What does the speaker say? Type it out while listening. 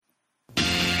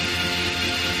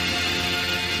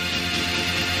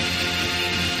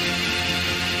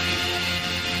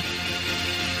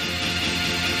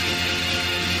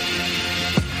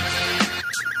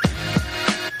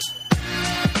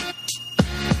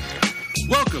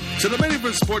Welcome to the Main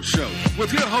Event Sports Show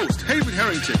with your host, Haven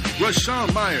Harrington,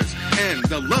 Rashawn Myers, and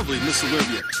the lovely Miss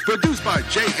Olivia. Produced by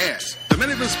Jay Hass. The Main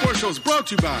Event Sports Show is brought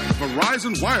to you by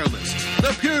Verizon Wireless,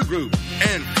 The Peer Group,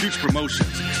 and Future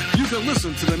Promotions. You can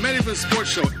listen to the Main Event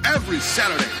Sports Show every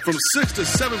Saturday from 6 to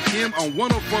 7 p.m. on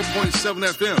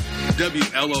 104.7 FM,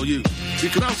 WLOU. You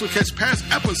can also catch past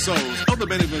episodes of the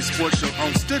Main Event Sports Show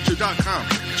on Stitcher.com.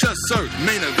 Just search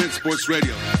Main Event Sports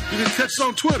Radio. You can catch us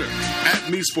on Twitter at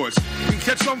MeSports. You can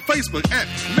catch us on Facebook at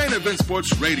Main Event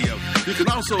Sports Radio. You can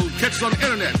also catch us on the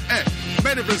internet at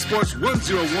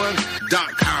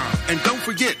MainEventSports101.com. And don't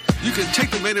forget, you can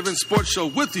take the Main Event Sports Show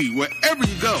with you wherever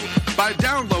you go by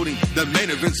downloading the Main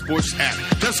Event Sports app.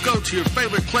 Just go to your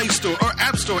favorite Play Store or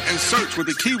App Store and search with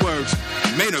the keywords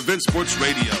Main Event Sports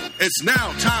Radio. It's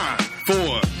now time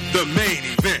for the main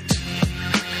event.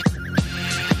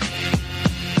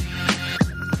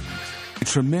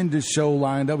 Tremendous show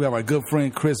lined up. We have our good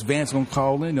friend Kirs Vance going to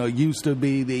call in. Used to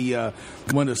be the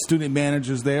one of the student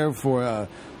managers there for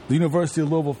the University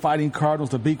of Louisville Fighting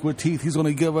Cardinals, the Beak with Teeth. He's going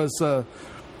to give us,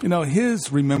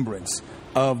 his remembrance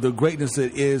of the greatness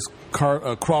that is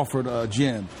Crawford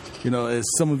Gym. As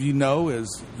some of you know,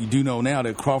 as you do know now,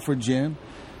 that Crawford Gym,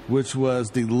 which was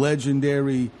the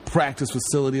legendary practice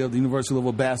facility of the University of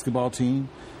Louisville basketball team.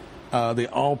 They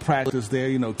all practice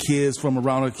there. Kids from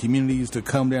around our communities to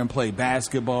come there and play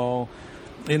basketball.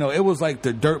 It was like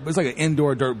it's like an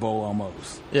indoor dirt bowl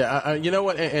almost. Yeah, you know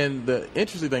what? And the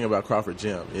interesting thing about Crawford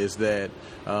Gym is that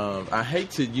I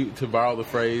hate to borrow the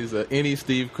phrase, any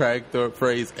Steve Cragthorpe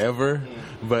phrase ever,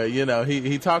 but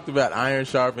he talked about iron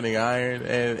sharpening iron,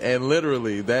 and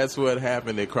literally that's what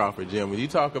happened at Crawford Gym. When you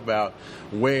talk about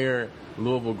where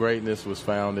Louisville greatness was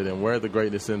founded and where the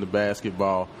greatness in the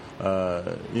basketball,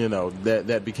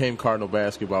 that became Cardinal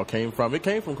basketball came from. It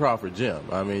came from Crawford Gym.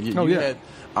 I mean, you had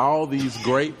all these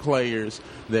great players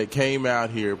that came out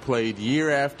here, played year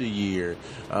after year,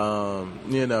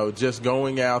 just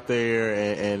going out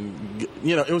there and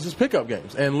it was just pickup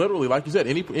games. And literally, like you said,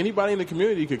 anybody in the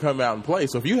community could come out and play.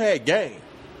 So if you had game,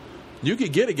 you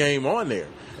could get a game on there.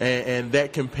 And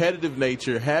that competitive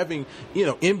nature, having,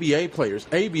 NBA players,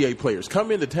 ABA players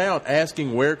come into town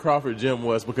asking where Crawford Gym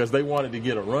was because they wanted to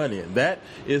get a run in. That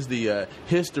is the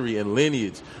history and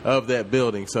lineage of that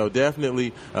building. So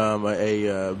definitely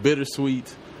a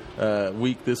bittersweet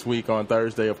week this week on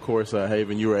Thursday. Of course,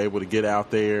 Haven, you were able to get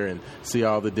out there and see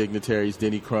all the dignitaries,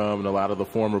 Denny Crum, and a lot of the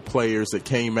former players that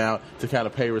came out to kind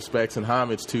of pay respects and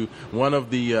homage to one of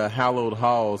the hallowed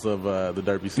halls of the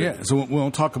Derby City. Yeah, so we're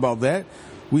going to talk about that.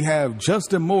 We have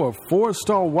Justin Moore,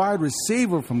 4-star wide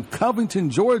receiver from Covington,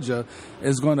 Georgia,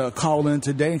 is going to call in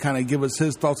today and kind of give us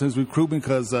his thoughts on his recruitment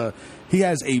because he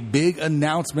has a big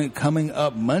announcement coming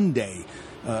up Monday,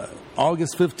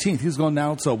 August 15th. He's going to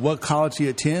announce what college he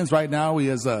attends. Right now, he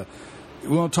has we're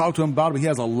going to talk to him about it, but he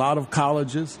has a lot of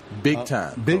colleges. Big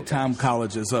time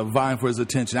colleges vying for his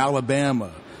attention.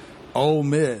 Alabama, Ole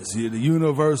Miss, the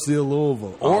University of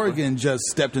Louisville. Oregon just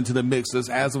stepped into the mix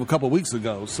as of a couple of weeks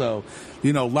ago. So,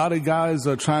 a lot of guys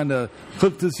are trying to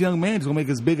hook this young man. He's going to make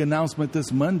his big announcement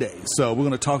this Monday. So we're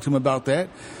going to talk to him about that.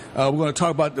 We're going to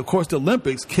talk about, of course, the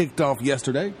Olympics kicked off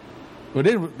yesterday. Well,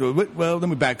 let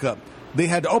me back up. They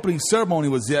had the opening ceremony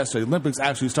was yesterday. The Olympics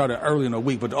actually started early in the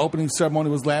week, but the opening ceremony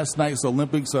was last night. So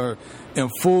Olympics are in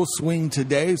full swing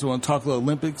today. So we're going to talk a little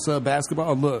Olympics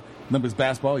basketball. Olympics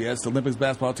basketball, yes, the Olympics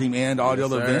basketball team and all the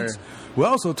other events. We'll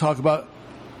also talk about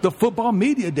the football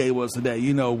media day was today.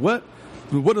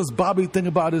 What does Bobby think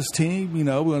about his team? We're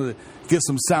going to get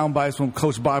some sound bites from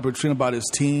Coach Bobby Petrino about his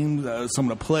team,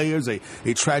 some of the players. A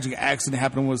tragic accident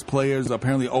happened with his players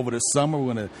apparently over the summer.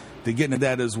 We're going to get into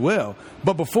that as well.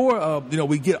 But before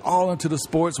we get all into the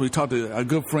sports, we talked to our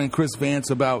good friend Kirs Vance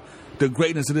about the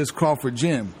greatness of this Crawford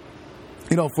Gym.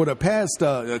 For the past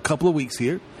a couple of weeks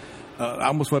here,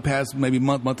 almost for the past maybe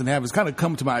month and a half, it's kind of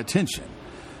come to my attention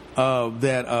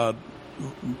that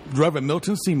Reverend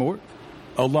Milton Seymour,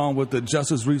 along with the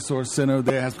Justice Resource Center,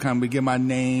 there has kind of been my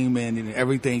name and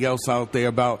everything else out there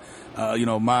about,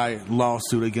 my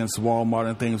lawsuit against Walmart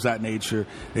and things of that nature,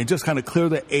 and just kind of clear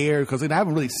the air because I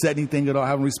haven't really said anything at all. I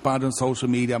haven't responded on social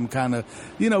media. I'm kind of,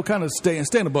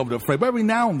 staying above the fray. But every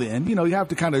now and then, you have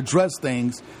to kind of address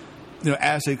things,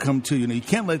 as they come to you. You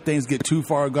can't let things get too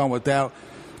far gone without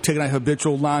taking that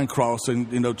habitual line cross and,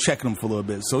 checking them for a little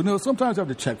bit. So, sometimes I have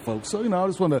to check folks. So, I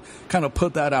just want to kind of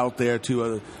put that out there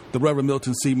to the Reverend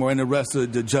Milton Seymour and the rest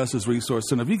of the Justice Resource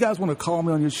Center. If you guys want to call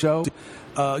me on your show,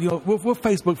 we're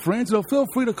Facebook friends. Feel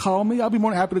free to call me. I'll be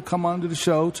more than happy to come on to the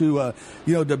show to,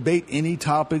 debate any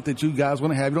topic that you guys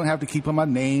want to have. You don't have to keep on my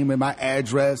name and my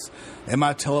address and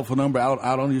my telephone number out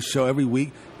on your show every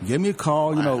week. give me a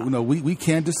call. We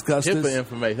can discuss HIPAA this.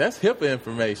 information. That's HIPAA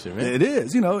information, man. It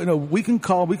is. We can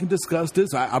call. We can discuss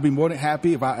this. I'll be more than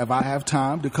happy if I have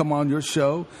time to come on your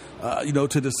show,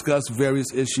 to discuss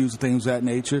various issues and things of that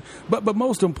nature. But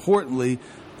most importantly,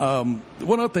 one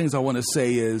of the things I want to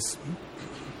say is,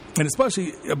 and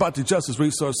especially about the Justice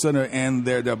Resource Center and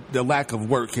their lack of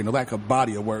work and the lack of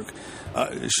body of work,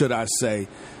 should I say.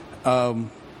 At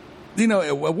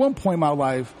one point in my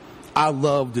life, I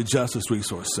loved the Justice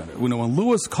Resource Center. When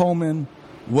Louis Coleman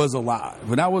was alive,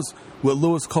 when I was with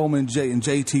Louis Coleman and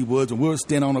J.T. Woods, and we were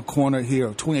standing on the corner here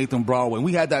of 28th and Broadway, and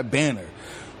we had that banner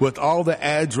with all the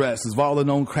addresses of all the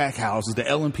known crack houses. The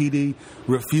LMPD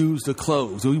refused to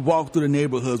close. And we walked through the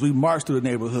neighborhoods. We marched through the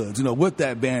neighborhoods, with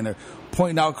that banner,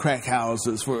 pointing out crack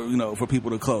houses for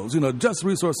people to close. Justice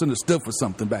Resource Center stood for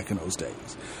something back in those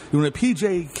days. When the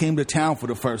PJ came to town for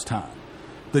the first time,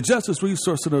 the Justice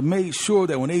Resource Center made sure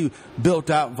that when they built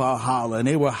out Valhalla and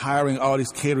they were hiring all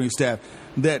these catering staff,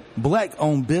 that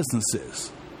black-owned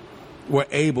businesses were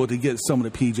able to get some of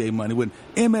the PJ money. When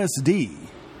MSD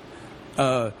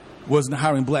wasn't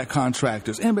hiring black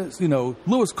contractors,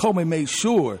 Louis Coleman made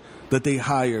sure that they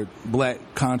hired black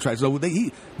contractors. So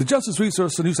the Justice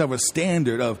Resource Center used to have a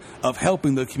standard of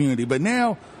helping the community. But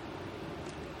now,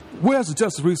 where has the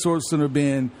Justice Resource Center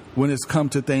been when it's come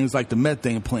to things like the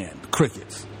methane plant,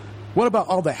 crickets? What about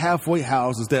all the halfway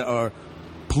houses that are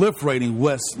proliferating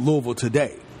West Louisville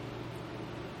today?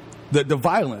 The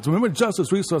violence. Remember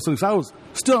Justice Resource Center? I was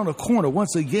still on the corner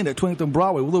once again at 20th and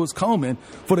Broadway with Louis Coleman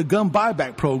for the gun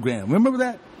buyback program. Remember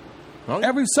that? Oh, yeah.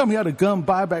 Every summer he had a gun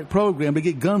buyback program to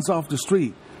get guns off the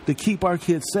street to keep our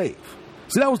kids safe.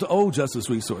 See, that was the old Justice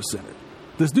Resource Center.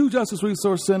 This new Justice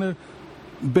Resource Center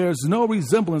bears no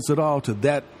resemblance at all to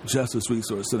that Justice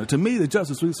Resource Center. To me, the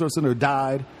Justice Resource Center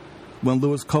died when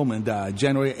Louis Coleman died,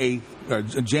 January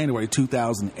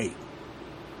 2008.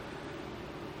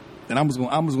 And I'm just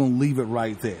going to leave it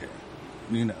right there,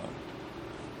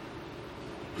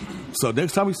 So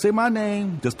next time you say my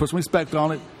name, just put some respect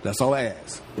on it. That's all I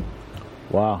ask.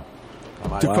 Wow.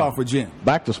 Crawford Gym.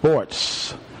 Back to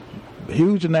sports.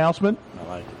 Huge announcement. I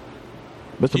like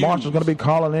it. Mr. Marshall's going to be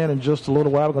calling in just a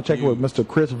little while. We're going to check in with Mr.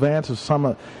 Kirs Vance.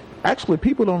 Actually,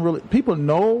 people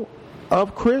know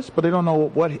of Chris, but they don't know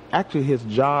what actually his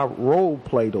job role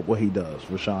played or what he does,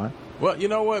 Rashawn. Well, you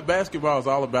know what? Basketball is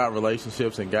all about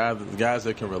relationships and guys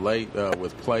that can relate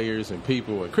with players and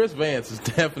people. And Kirs Vance is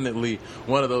definitely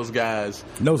one of those guys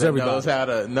knows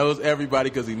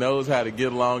everybody because he knows how to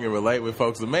get along and relate with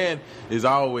folks. The man is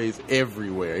always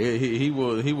everywhere. He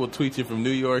will tweet you from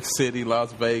New York City,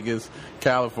 Las Vegas,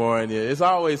 California. It's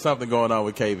always something going on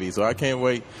with KV. So I can't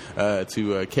wait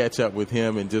to catch up with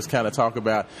him and just kind of talk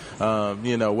about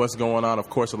what's going on. Of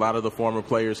course, a lot of the former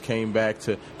players came back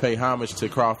to pay homage to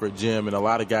Crawford Gym. And a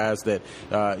lot of guys that,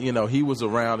 he was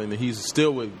around and he's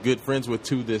still good friends with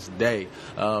to this day.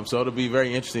 So it'll be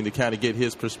very interesting to kind of get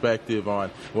his perspective on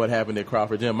what happened at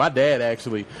Crawford Gym. My dad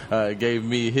actually gave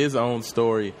me his own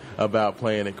story about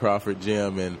playing at Crawford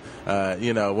Gym. And,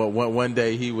 one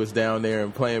day he was down there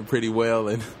and playing pretty well.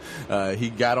 And he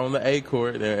got on the A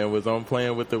court and was on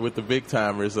playing with the big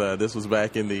timers. This was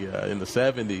back in the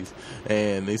 70s.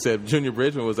 And he said Junior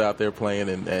Bridgman was out there playing.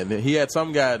 And he had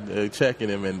some guy checking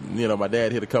him. And, my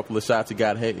dad hit a couple of shots. He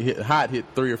got hit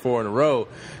 3 or 4 in a row.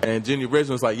 And Junior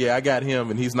Bridgman was like, yeah, I got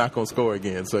him, and he's not going to score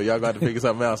again. So y'all got to figure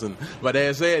something else. And my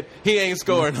dad said, he ain't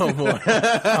scoring no more.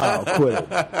 Oh, quit.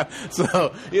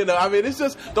 So, it's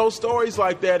just those stories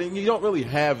like that, and you don't really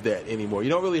have that anymore. You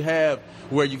don't really have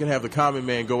where you can have the common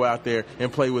man go out there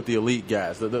and play with the elite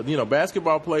guys.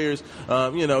 Basketball players,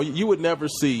 you would never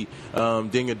see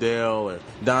Ding Adele or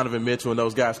Donovan Mitchell and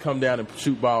those guys come down and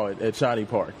shoot ball at Shawnee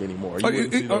Park anymore. Or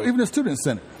even the student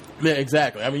center. Yeah,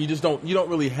 exactly. I mean, you don't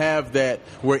really have that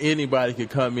where anybody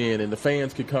could come in and the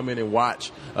fans could come in and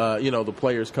watch, the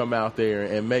players come out there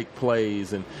and make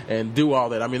plays and do all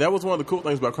that. I mean, that was one of the cool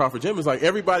things about Crawford Gym is like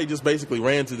everybody just basically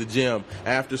ran to the gym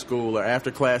after school or after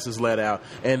classes let out,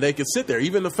 and they could sit there.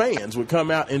 Even the fans would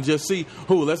come out and just see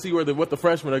let's see what the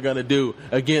freshmen are going to do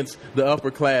against the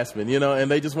upperclassmen, and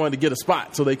they just wanted to get a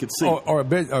spot so they could see. Or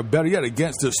better yet,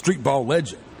 against the street ball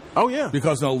legend. Oh, yeah.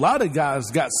 Because a lot of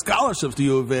guys got scholarships to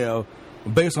U of L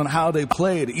based on how they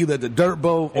played, either the Dirt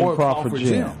Bowl or Crawford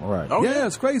Gym. Right. Oh, yeah,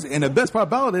 it's crazy. And the best part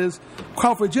about it is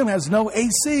Crawford Gym has no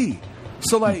AC.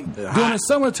 So, during the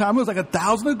summertime, it was like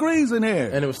 1,000 degrees in there.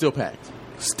 And it was still packed.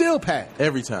 Still packed.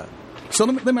 Every time. So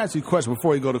let me ask you a question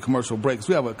before we go to commercial breaks.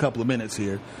 We have a couple of minutes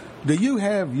here. Do you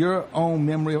have your own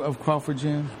memory of Crawford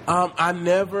Gym? I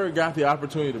never got the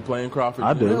opportunity to play in Crawford Gym.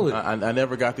 I did. Really? I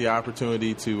never got the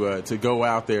opportunity to go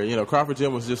out there. Crawford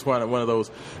Gym was just one of those.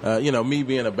 Me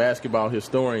being a basketball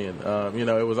historian,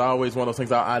 it was always one of those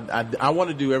things. I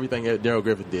want to do everything that Darrell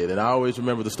Griffith did, and I always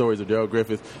remember the stories of Darrell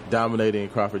Griffith dominating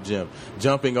Crawford Gym,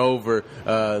 jumping over,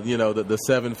 the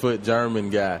 7-foot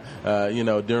German guy,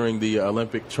 during the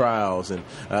Olympic trials, and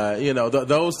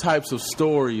those types of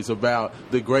stories about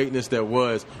the greatness that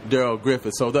was Darrell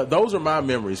Griffith. So those are my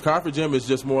memories. Crawford Gym is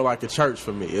just more like a church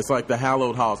for me. It's like the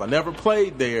hallowed halls. I never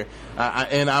played there,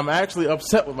 and I'm actually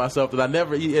upset with myself that I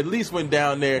never at least went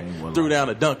down there, threw down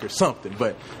a dunk or something.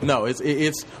 But no,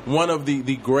 it's one of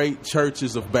the great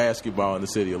churches of basketball in the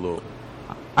city of Louisville.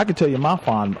 I can tell you my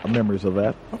fond memories of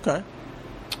that. Okay.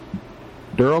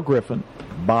 Darrell Griffin,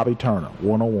 Bobby Turner,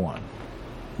 101.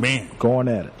 Man. Going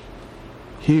at it.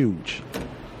 Huge.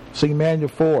 See Manuel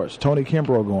Forrest, Tony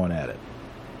Kimbrough going at it.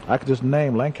 I could just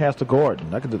name Lancaster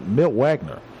Gordon. I could just Milt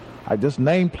Wagner. I just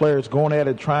name players going at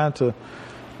it, trying to.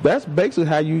 That's basically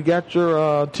how you got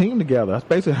your team together. That's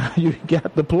basically how you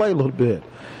got to play a little bit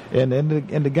in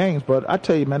the games. But I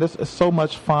tell you, man, it's so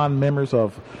much fond memories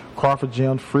of Crawford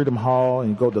Gym, Freedom Hall, and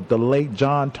you go to the late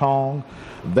John Tong.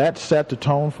 That set the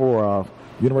tone for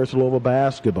University of Louisville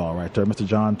basketball right there, Mr.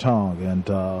 John Tong and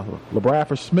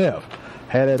LeBradford Smith.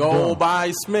 Had that Go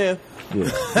by Smith. Yeah.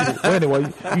 Well,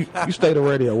 anyway, you stay to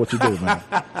radio. What you do, man.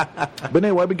 But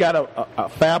anyway, we got a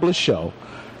fabulous show.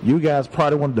 You guys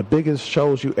probably one of the biggest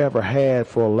shows you ever had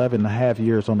for 11 and a half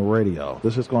years on the radio.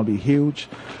 This is going to be huge.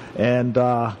 And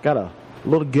got a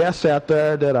little guest out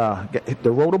there that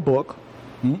wrote a book.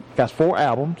 Got 4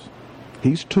 albums.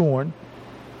 He's touring.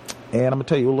 And I'm going to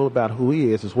tell you a little about who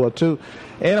he is as well, too.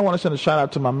 And I want to send a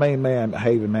shout-out to my main man,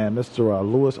 Haven, man, Mr.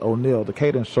 Lewis O'Neill, the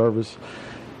catering service.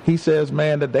 He says,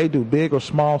 man, that they do big or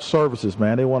small services,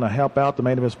 man. They want to help out the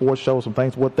Main Event Sports Show, some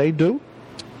things, what they do.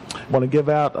 I want to give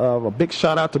out a big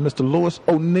shout-out to Mr. Lewis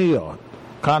O'Neill.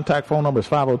 Contact phone number is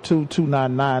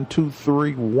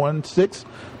 502-299-2316.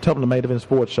 Tell them the Main Event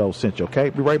Sports Show sent you, okay?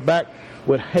 Be right back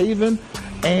with Haven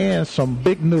and some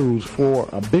big news for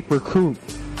a big recruit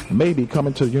maybe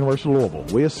coming to the University of Louisville.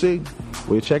 We'll see.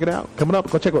 We'll check it out. Coming up,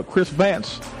 we're going to check out Kirs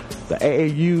Vance, the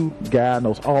AAU guy,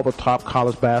 knows all the top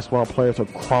college basketball players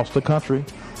across the country.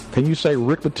 Can you say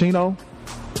Rick Pitino?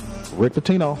 Rick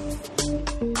Pitino.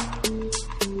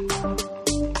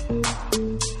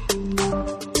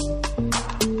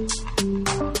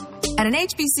 At an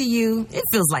HBCU, it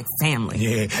feels like family.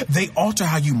 Yeah, they alter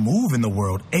how you move in the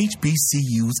world.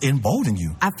 HBCUs embolden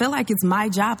you. I feel like it's my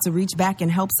job to reach back and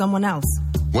help someone else.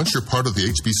 Once you're part of the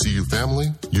HBCU family,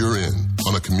 you're in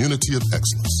on a community of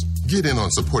excellence. Get in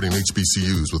on supporting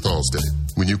HBCUs with Allstate.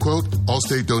 When you quote,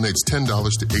 Allstate donates $10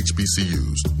 to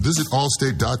HBCUs. Visit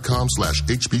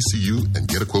allstate.com/HBCU and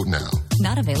get a quote now.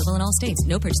 Not available in all states.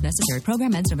 No purchase necessary.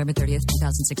 Program ends November 30th,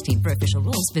 2016. For official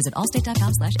rules, visit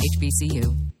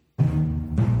allstate.com/HBCU.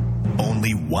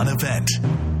 Only one event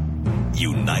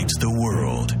unites the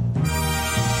world.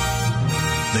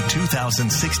 The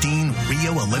 2016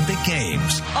 Rio Olympic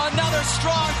Games. Another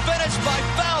strong finish by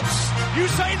Phelps.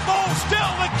 Usain Bolt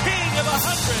still the king of the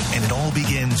 100. And it all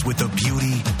begins with the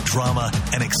beauty, drama,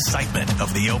 and excitement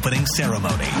of the opening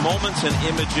ceremony. Moments and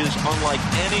images unlike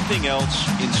anything else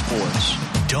in sports.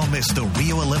 Don't miss the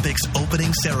Rio Olympics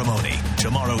opening ceremony.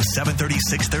 Tomorrow, 7:30,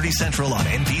 6:30 Central on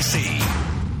NBC.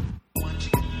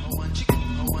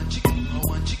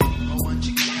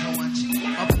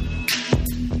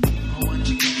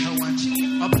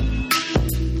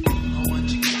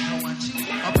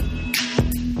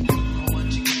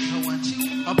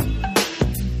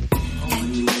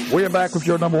 We're back with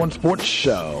your number one sports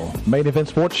show, Main Event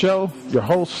Sports Show. Your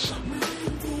hosts,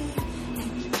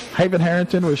 Haven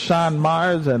Harrington with Sean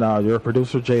Myers and your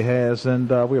producer, Jay Haas. And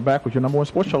we're back with your number one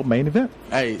sports show, Main Event.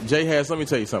 Hey, Jay Haas, let me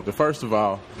tell you something. First of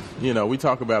all, we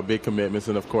talk about big commitments,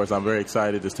 and, of course, I'm very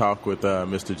excited to talk with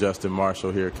Mr. Justin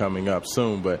Marshall here coming up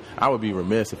soon. But I would be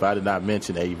remiss if I did not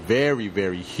mention a very,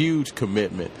 very huge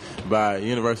commitment by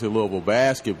University of Louisville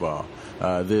basketball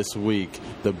this week.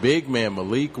 The big man,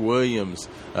 Malik Williams,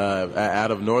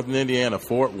 out of Northern Indiana,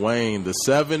 Fort Wayne, the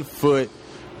 7-foot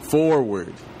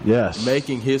forward. Yes.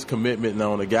 Making his commitment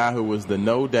known, a guy who was the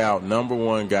no doubt number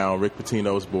one guy on Rick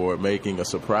Pitino's board, making a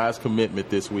surprise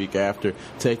commitment this week after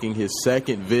taking his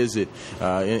second visit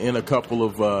in a couple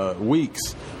of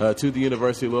weeks to the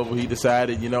University of Louisville. He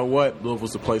decided, you know what,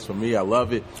 Louisville's the place for me. I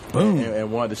love it.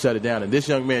 And wanted to shut it down. And this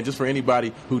young man, just for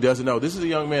anybody who doesn't know, this is a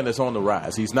young man that's on the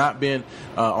rise. He's not been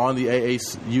on the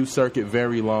AAU circuit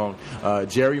very long.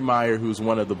 Jerry Meyer, who's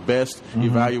one of the best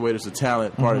evaluators of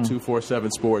talent, part of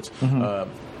 247 Sports,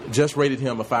 just rated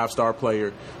him a 5-star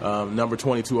player, number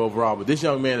 22 overall. But this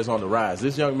young man is on the rise.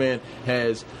 This young man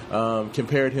has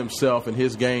compared himself in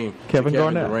his game to Kevin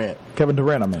Durant. Kevin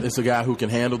Durant, I mean. It's a guy who can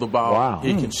handle the ball. Wow.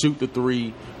 He can shoot the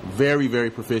three very,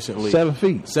 very proficiently. 7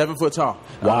 feet. 7 foot tall.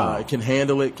 Wow. Can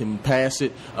handle it, can pass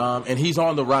it, and he's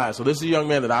on the rise. So this is a young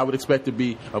man that I would expect to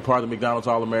be a part of the McDonald's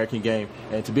All-American game.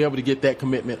 And to be able to get that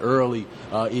commitment early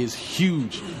is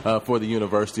huge for the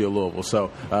University of Louisville.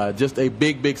 So just a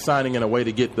big, big signing and a way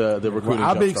to get the recruiting.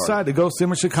 I'll be excited to go see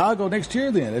him in Chicago next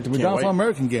year then at the McDonald's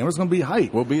All-American game. It's going to be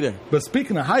hype. We'll be there. But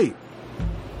speaking of hype,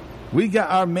 we got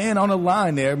our man on the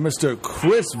line there, Mr.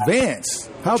 Kirs Vance.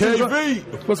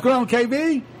 KV. What's going on,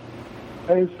 KB?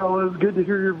 Hey, fellas. Good to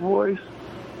hear your voice.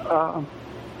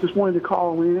 Just wanted to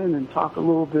call in and talk a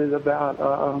little bit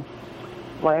about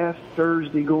last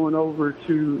Thursday going over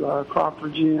to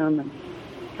Crawford Gym and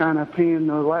kind of paying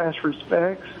the last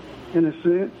respects in a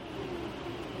sense.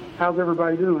 How's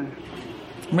everybody doing?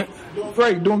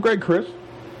 Doing great, Chris.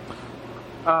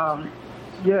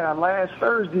 Yeah, last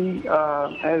Thursday,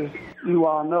 as you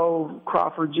all know,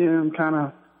 Crawford Gym kind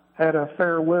of had a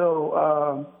farewell,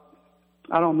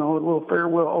 a little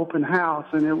farewell open house,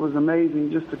 and it was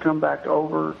amazing just to come back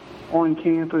over on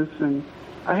campus. And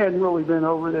I hadn't really been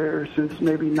over there since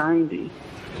maybe 90.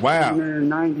 Wow. I've been there in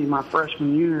 90, my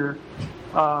freshman year,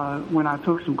 when I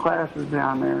took some classes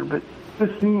down there. But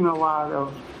just seeing a lot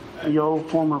of the old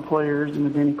former players in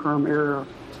the Denny Crum era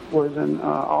was an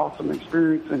awesome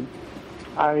experience. And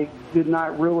I did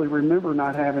not really remember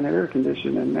not having air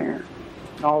conditioning in there.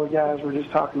 All the guys were just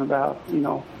talking about,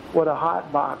 what a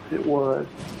hot box it was.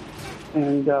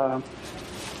 And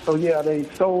so, yeah, they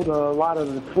sold a lot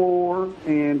of the floor,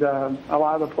 and a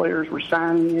lot of the players were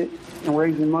signing it and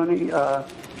raising money to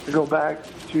go back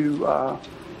to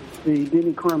the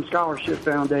Denny Crum Scholarship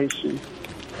Foundation.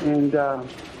 And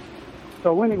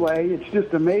so anyway, it's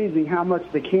just amazing how much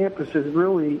the campus has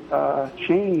really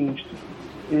changed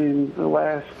in the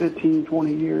last 15,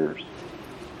 20 years.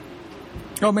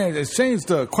 Oh, man, it's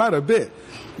changed quite a bit.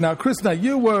 Now, Chris,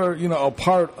 you were, a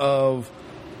part of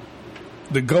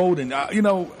the golden, I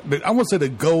want to say the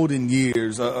golden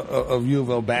years of U of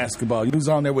L basketball. You was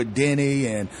on there with Denny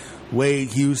and Wade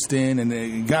Houston and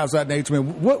the guys like that nature.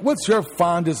 Man, what's your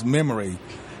fondest memory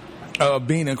of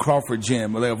being in Crawford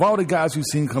Gym? Like, of all the guys you've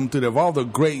seen come through there, of all the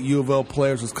great U of L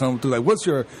players who's come through, like, what's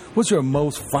your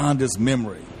most fondest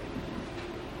memory?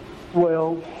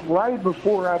 Well, right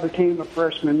before I became a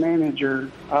freshman manager,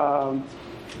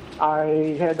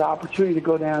 I had the opportunity to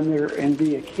go down there and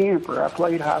be a camper. I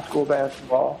played high school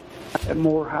basketball at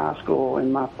Moore High School,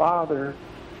 and my father,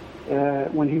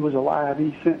 when he was alive,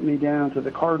 he sent me down to the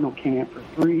Cardinal camp for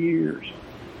 3 years.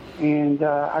 And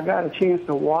I got a chance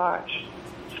to watch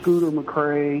Scooter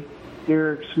McCrae,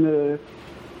 Derek Smith,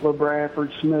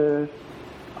 LaBradford Smith,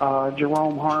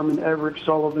 Jerome Harmon, Everett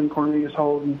Sullivan, Cornelius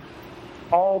Holden,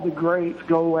 all the greats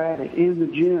go at it in the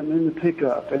gym, in the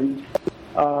pickup. And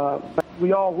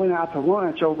we all went out to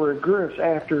lunch over at Griff's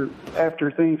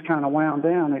after things kind of wound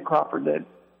down at Crawford that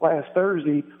last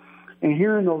Thursday, and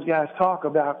hearing those guys talk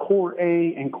about Court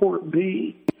A and Court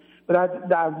B. But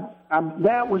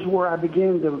that was where I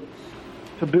began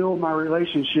to build my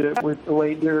relationship with the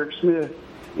late Derek Smith.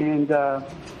 And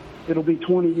it'll be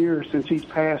 20 years since he's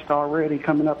passed already,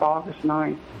 coming up August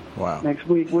 9th. Wow. Next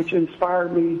week, which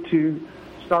inspired me to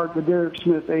start the Derek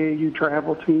Smith AAU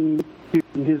travel team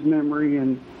in his memory,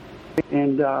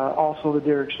 and also the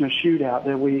Derek Smith shootout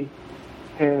that we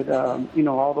had,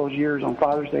 all those years on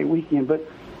Father's Day weekend. But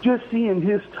just seeing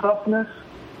his toughness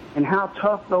and how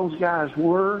tough those guys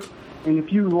were, and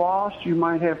if you lost, you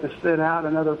might have to sit out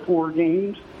another 4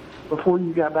 games before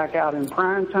you got back out in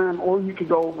prime time, or you could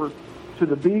go over to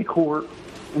the B court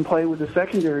and play with the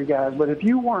secondary guys. But if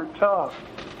you weren't tough,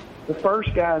 the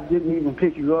first guys didn't even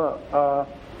pick you up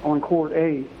on Court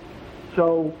A.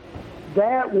 So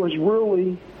that was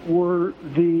really where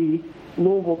the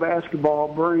Louisville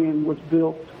basketball brand was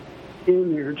built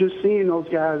in there, just seeing those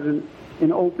guys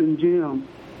in open gym.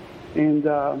 And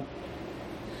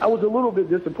I was a little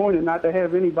bit disappointed not to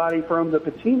have anybody from the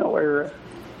Pitino era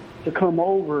to come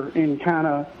over and kind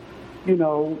of,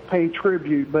 pay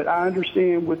tribute. But I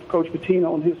understand with Coach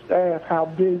Pitino and his staff how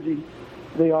busy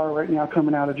they are right now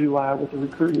coming out of July with the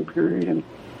recruiting period and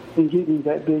getting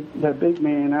that big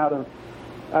man out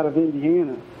of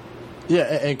Indiana. Yeah,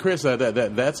 and Chris,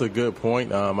 that's a good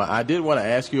point. I did want to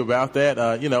ask you about that,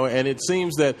 and it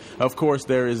seems that, of course,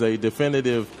 there is a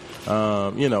definitive,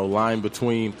 line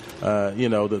between,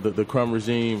 the Crum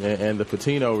regime and the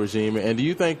Pitino regime. And do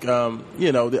you think,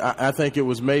 I think it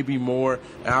was maybe more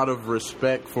out of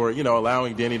respect for,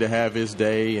 allowing Denny to have his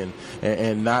day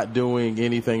and not doing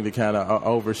anything to kind of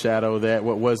overshadow that.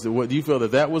 What do you feel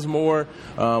that was more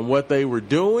what they were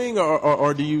doing,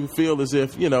 or do you feel as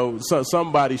if,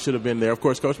 somebody should have been there? Of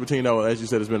course, Coach Pitino, as you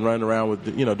said, has been running around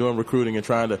with, doing recruiting and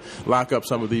trying to lock up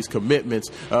some of these commitments.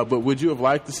 But would you have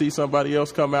liked to see somebody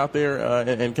else come out there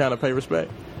and kind of pay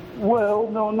respect? Well,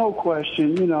 no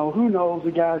question. Who knows?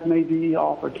 The guys may be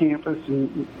off of campus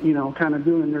and, kind of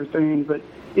doing their thing, but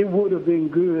it would have been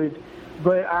good.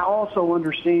 But I also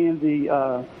understand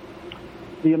the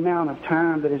amount of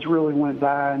time that has really went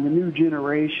by, and the new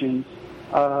generations,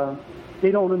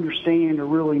 they don't understand or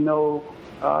really know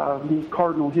the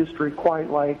Cardinal history quite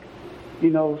like,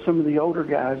 some of the older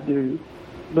guys do.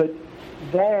 But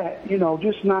that,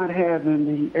 just not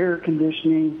having the air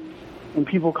conditioning and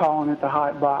people calling it the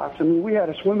hot box. I mean, we had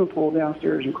a swimming pool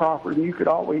downstairs in Crawford, and you could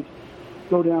always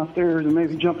go downstairs and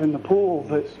maybe jump in the pool.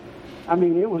 But, I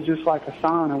mean, it was just like a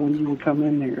sauna when you would come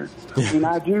in there. And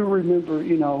I do remember,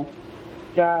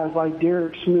 guys like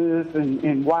Derek Smith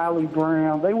and Wiley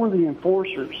Brown, they were the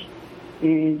enforcers.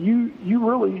 And you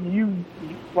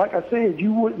like I said,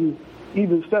 you wouldn't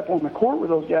even step on the court with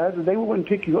those guys, and they wouldn't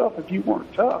pick you up if you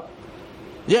weren't tough.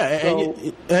 Yeah,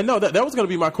 and no, that was going to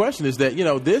be my question. Is that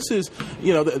this is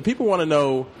people want to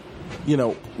know.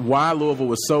 Why Louisville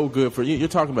was so good for you. You're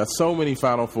talking about so many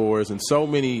Final Fours and so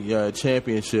many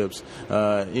championships,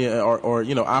 or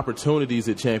opportunities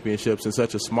at championships in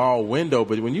such a small window.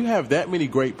 But when you have that many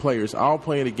great players all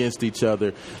playing against each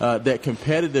other, that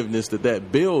competitiveness that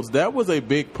builds, that was a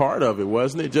big part of it,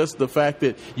 wasn't it? Just the fact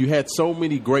that you had so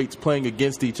many greats playing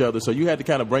against each other, so you had to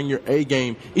kind of bring your A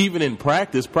game, even in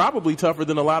practice, probably tougher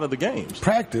than a lot of the games.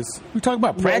 Practice? We talking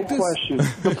about practice? No question.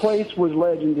 The place was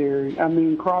legendary. I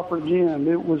mean, Crawford Gym,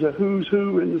 it was a who's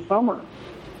who in the summer.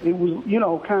 It was,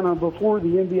 kind of before the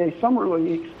NBA Summer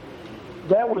Leagues.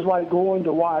 That was like going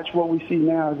to watch what we see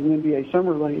now as the NBA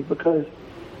Summer League, because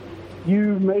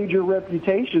you made your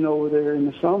reputation over there in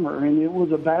the summer, and it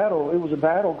was a battle. It was a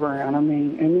battleground. I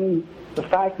mean, and then the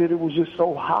fact that it was just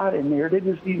so hot in there, it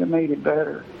just even made it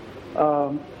better.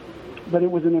 But it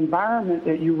was an environment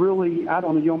that you really,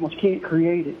 you almost can't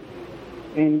create it.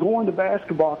 And going to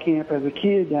basketball camp as a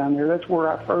kid down there, that's where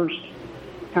I first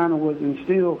kind of was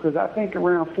instilled, because I think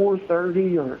around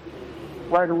 4:30 or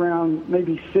right around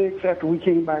maybe 6 after we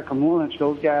came back from lunch,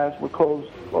 those guys would close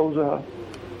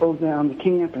down the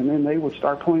camp, and then they would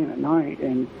start playing at night.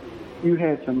 And you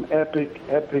had some epic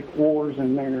wars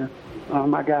in there.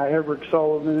 My guy Everett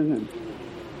Sullivan, and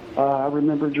I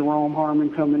remember Jerome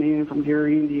Harmon coming in from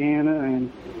Gary, Indiana,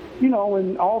 and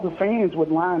and all the fans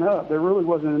would line up. There really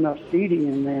wasn't enough seating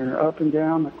in there, up and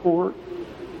down the court,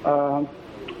 and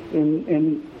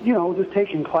just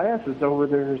taking classes over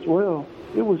there as well.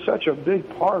 It was such a big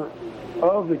part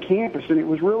of the campus, and it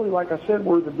was really, like I said,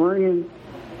 where the brand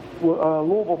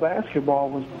Louisville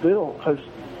basketball was built, because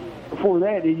before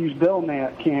that, they used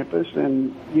Belknap campus,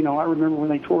 and, I remember when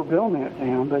they tore Belknap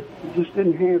down, but it just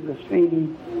didn't have the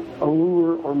same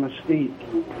allure or mystique.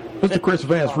 Mr. Kirs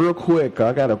Vance, real quick,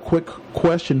 I got a quick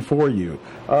question for you.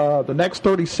 The next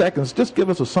 30 seconds, just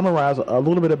give us summarize a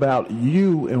little bit about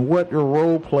you and what your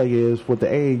role play is with the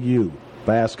AAU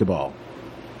basketball.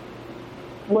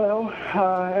 Well,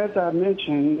 as I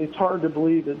mentioned, it's hard to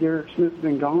believe that Derek Smith's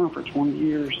been gone for 20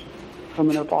 years,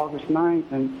 coming up August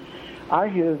 9th, and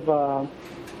I've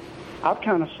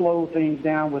kind of slowed things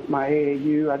down with my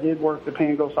AAU. I did work the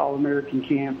Pangos All-American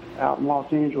Camp out in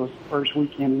Los Angeles first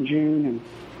weekend in June, and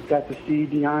got to see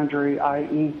DeAndre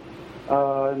Ayton,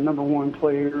 number one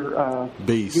player.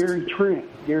 Beast.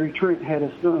 Gary Trent had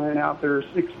a son out there,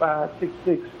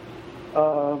 6'5",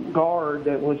 6'6", guard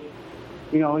that was,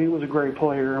 he was a great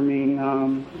player. I mean,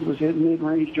 he was hitting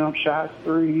mid-range jump shots,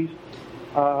 threes.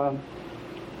 So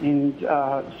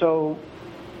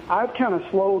I've kind of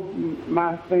slowed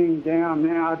my thing down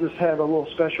now. I just have a little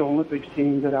Special Olympics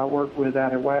team that I work with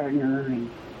out at Wagner, and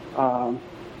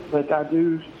but I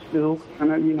do still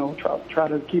kind of try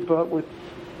to keep up with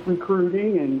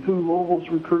recruiting and who Louisville's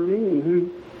recruiting and who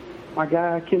my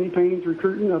guy Kenny Payne's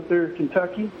recruiting up there in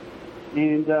Kentucky,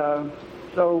 and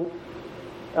so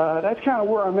that's kind of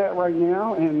where I'm at right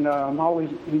now. And I always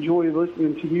enjoy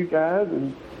listening to you guys,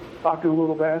 and talking a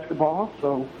little basketball.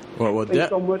 So thanks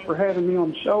so much for having me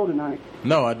on the show tonight.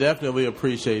 No, I definitely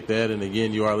appreciate that. And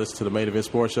again, you are listening to the Main Event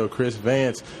Sports Show. Kirs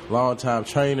Vance, longtime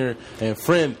trainer and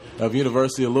friend of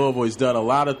University of Louisville. He's done a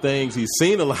lot of things. He's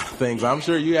seen a lot of things. I'm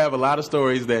sure you have a lot of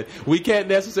stories that we can't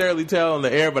necessarily tell on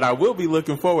the air, but I will be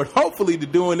looking forward, hopefully, to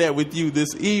doing that with you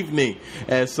this evening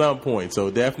at some point. So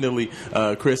definitely,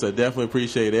 Kirs, I definitely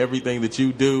appreciate everything that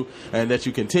you do and that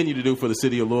you continue to do for the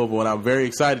city of Louisville. And I'm very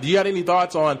excited. Do you got any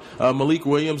thoughts on Malik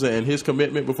Williams and his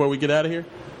commitment before we get out of here?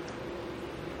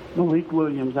 Malik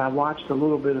Williams, I watched a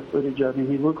little bit of footage of him.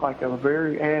 He looked like a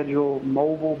very agile,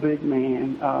 mobile, big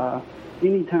man.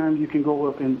 Anytime you can go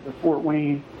up in the Fort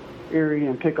Wayne area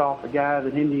and pick off a guy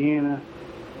that Indiana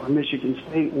or Michigan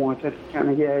State wants, that's the kind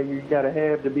of guy you got to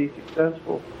have to be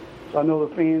successful. So I know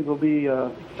the fans will be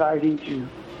excited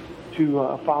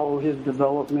to follow his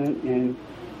development. And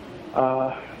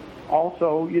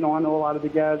also, I know a lot of the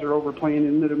guys are over playing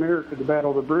in Mid-America to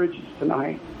battle the bridges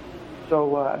tonight.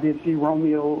 So I did see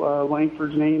Romeo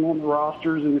Langford's name on the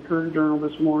rosters in the Courier-Journal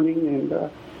this morning, and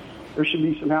there should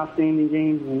be some outstanding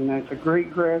games, and it's a great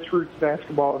grassroots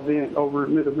basketball event over at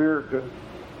Mid-America.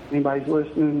 If anybody's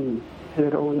listening,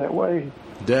 head over that way.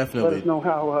 Definitely. Let us know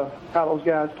how those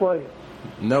guys play.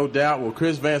 No doubt. Well,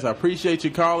 Kirs Vance, I appreciate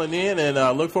you calling in,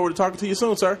 and look forward to talking to you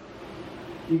soon, sir.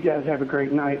 You guys have a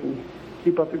great night, and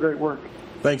keep up the great work.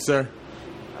 Thanks, sir.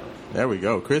 There we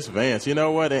go. Kirs Vance. You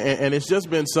know what? And it's just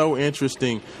been so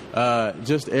interesting,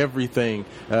 just everything,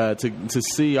 to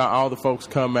see all the folks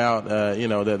come out,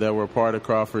 that were a part of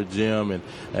Crawford Gym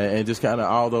and just kind of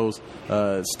all those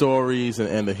stories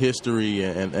and the history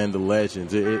and the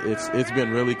legends. It's been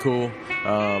really cool.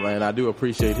 And I do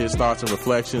appreciate his thoughts and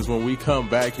reflections. When we come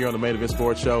back here on the Main Event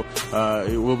Sports Show,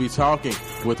 we'll be talking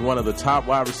with one of the top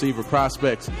wide receiver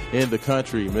prospects in the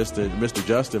country, Mr.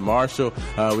 Justin Marshall.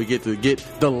 We get to get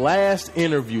the last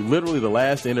interview, literally the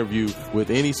last interview with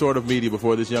any sort of media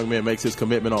before this young man makes his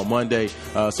commitment on Monday.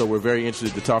 So we're very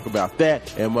interested to talk about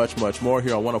that and much, much more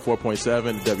here on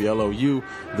 104.7 WLOU,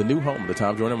 the new home of the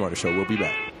Tom Jordan Murder Show. We'll be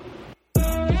back.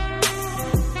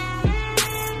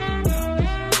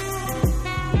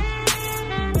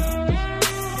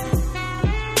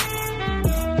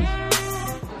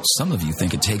 Some of you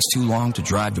think it takes too long to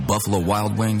drive to Buffalo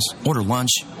Wild Wings, order lunch,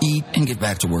 eat, and get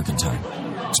back to work in time.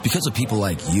 It's because of people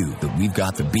like you that we've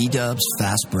got the B-Dubs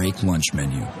Fast Break Lunch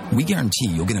Menu. We guarantee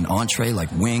you'll get an entree like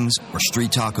wings or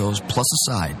street tacos plus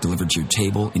a side delivered to your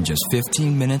table in just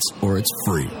 15 minutes or it's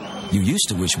free. You used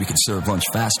to wish we could serve lunch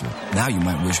faster. Now you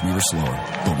might wish we were slower,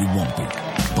 but we won't be.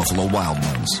 Buffalo Wild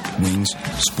Wings. Wings,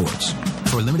 sports.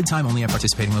 For a limited time only at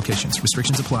participating locations.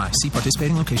 Restrictions apply. See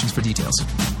participating locations for details.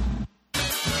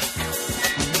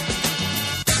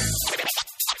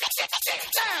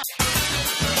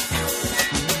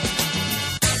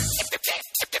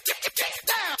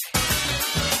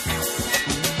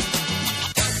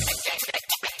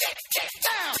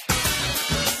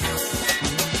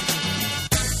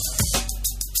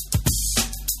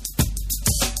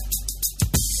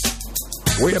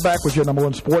 We are back with your number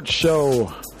one sports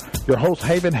show. Your host,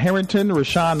 Haven Harrington,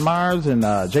 Rashawn Myers, and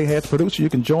Jay Hatch, producer.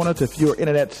 You can join us if you're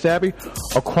internet savvy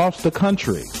across the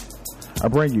country. I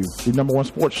bring you the number one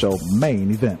sports show,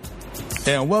 Main Event.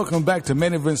 And welcome back to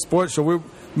Main Event Sports Show.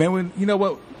 You know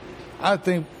what? I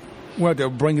think we're out there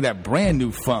bringing that brand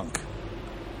new funk.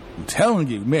 I'm telling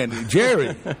you, man,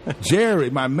 Jerry,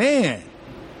 my man,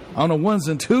 on the ones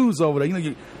and twos over there.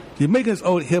 You're making this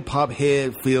old hip-hop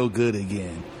head feel good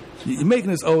again. You're making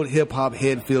this old hip-hop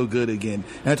head feel good again.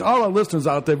 And to all our listeners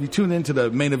out there, if you tune into the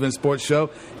Main Event Sports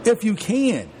Show, if you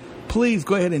can, please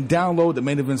go ahead and download the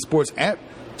Main Event Sports app.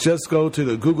 Just go to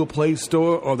the Google Play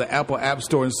Store or the Apple App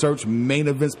Store and search Main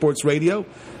Event Sports Radio.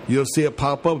 You'll see it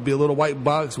pop up. It'll be a little white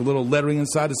box with a little lettering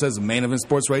inside that says Main Event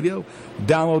Sports Radio.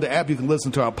 Download the app. You can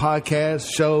listen to our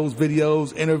podcasts, shows,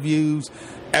 videos, interviews,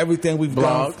 everything we've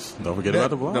done. Blogs. Don't forget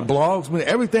about the blogs. The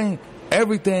blogs.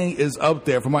 Everything is up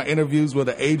there, from our interviews with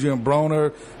Adrian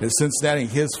Broner in Cincinnati and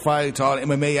his fight to all the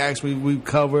MMA acts we've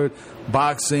covered,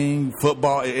 boxing,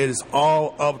 football. It is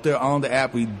all up there on the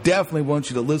app. We definitely want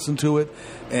you to listen to it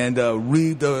and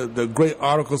read the great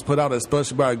articles put out,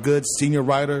 especially by our good senior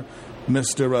writer,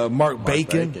 Mr. Mark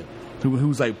Bacon.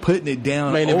 Who's like putting it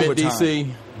down. Main Event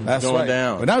DC. That's going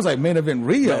down. But that was like Main Event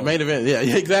Rio. Main Event, yeah,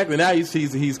 exactly. Now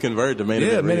he's converted to Main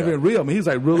Event Rio. Yeah, Main Event Rio. I mean, he's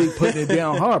like really putting it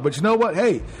down hard. But you know what?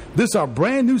 Hey, this is our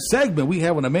brand new segment we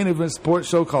have on the Main Event Sports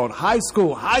Show called High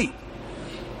School Hype.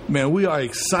 Man, we are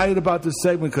excited about this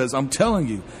segment because I'm telling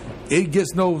you, it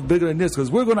gets no bigger than this,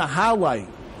 because we're going to highlight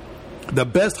the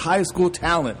best high school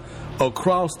talent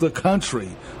across the country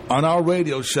on our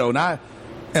radio show. And I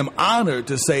am honored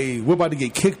to say we're about to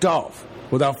get kicked off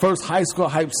with our first high school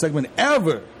hype segment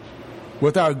ever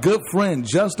with our good friend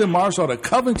Justin Marshall out of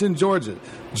Covington, Georgia.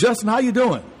 Justin, how you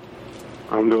doing?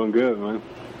 I'm doing good, man.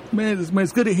 Man,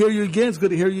 it's good to hear you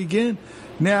again.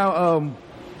 Now,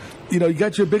 you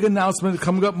got your big announcement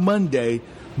coming up Monday.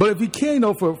 But if you can,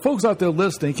 for folks out there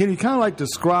listening, can you kind of like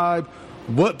describe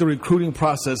what the recruiting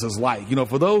process is like?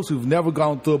 For those who've never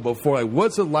gone through it before, like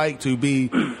what's it like to be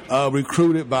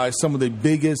recruited by some of the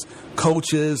biggest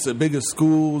coaches, the biggest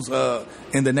schools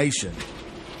in the nation?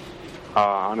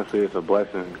 Honestly, it's a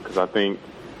blessing because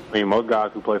most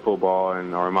guys who play football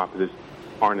and are in my position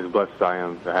aren't as blessed as I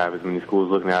am to have as many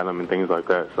schools looking at them and things like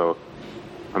that. So,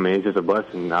 it's just a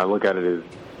blessing. I look at it as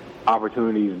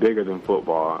opportunities bigger than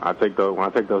football. When I take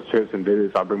those trips and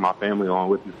visits, I bring my family along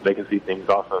with me so they can see things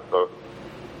also. So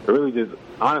it really just,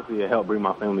 honestly, it helped bring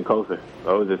my family closer.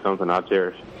 So it was just something I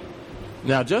cherish.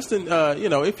 Now, Justin,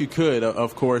 if you could,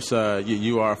 of course,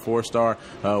 you are a 4-star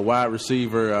wide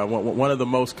receiver, one of the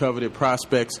most coveted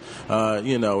prospects,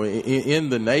 in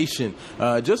the nation.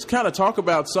 Just kind of talk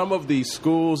about some of the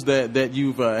schools that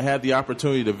you've had the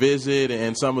opportunity to visit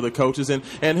and some of the coaches. And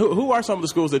who are some of the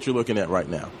schools that you're looking at right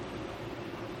now?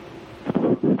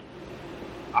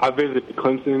 I visited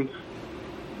Clemson,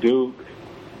 Duke,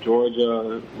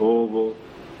 Georgia, Louisville.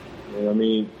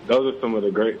 And, those are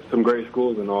some great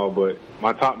schools and all, but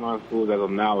my top 9 schools as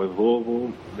of now is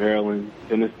Louisville, Maryland,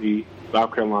 Tennessee,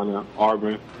 South Carolina,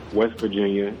 Auburn, West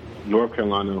Virginia, North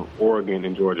Carolina, Oregon,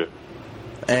 and Georgia.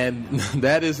 And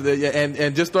that is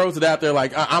and just throws it out there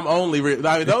like I'm only.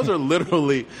 Those are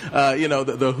literally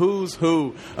the who's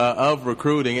who of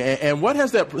recruiting. And what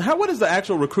has the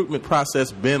actual recruitment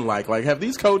process been like? Like, have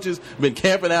these coaches been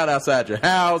camping out outside your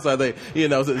house? Are they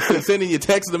sending you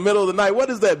texts in the middle of the night? What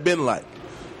has that been like?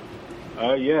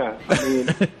 Yeah,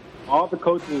 all the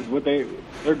coaches,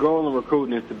 their goal in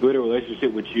recruiting is to build a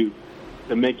relationship with you,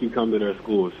 to make you come to their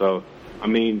school. So,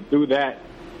 through that,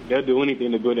 they'll do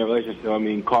anything to build that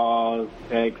relationship. Calls,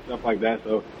 texts, stuff like that.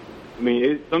 So,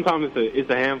 sometimes it's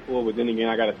a handful, but then again,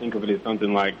 I got to think of it as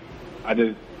something like I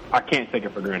can't take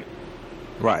it for granted.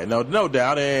 Right, no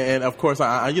doubt, and of course,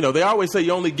 they always say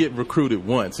you only get recruited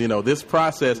once. This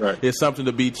process is something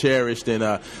to be cherished, and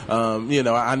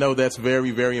I know that's very,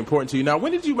 very important to you. Now,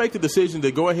 when did you make the decision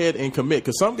to go ahead and commit?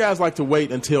 Because some guys like to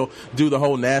wait until do the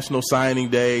whole national signing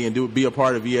day and be a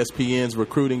part of ESPN's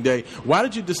recruiting day. Why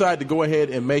did you decide to go ahead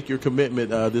and make your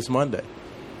commitment this Monday?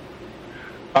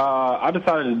 I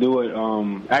decided to do it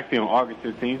actually on August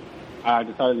 15th. I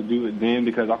decided to do it then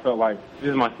because I felt like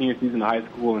this is my senior season of high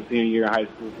school and senior year of high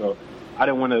school, so I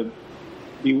didn't want to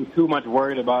be too much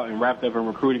worried about and wrapped up in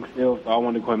recruiting still, so I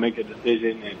wanted to go and make a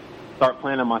decision and start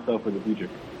planning myself for the future.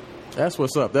 That's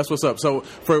what's up. So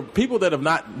for people that have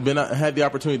not had the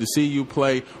opportunity to see you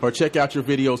play or check out your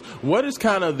videos, what is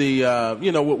kind of the,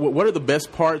 what are the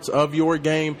best parts of your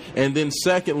game? And then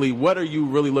secondly, what are you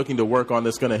really looking to work on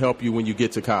that's going to help you when you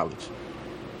get to college?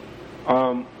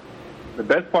 The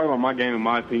best part about my game, in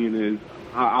my opinion, is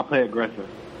I play aggressive.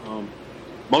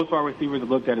 Most of our receivers are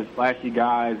looked at as flashy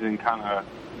guys and kind of,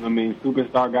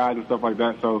 superstar guys and stuff like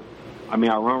that. So, I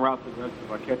run routes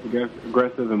aggressive, I catch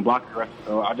aggressive, and block aggressive.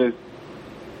 So I just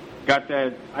got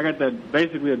that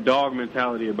basically a dog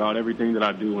mentality about everything that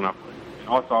I do when I play. And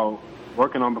also,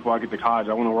 working on before I get to college,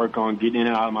 I want to work on getting in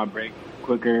and out of my break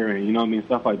quicker and,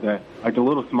 stuff like that. Like the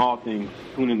little small things,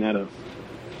 tuning that up.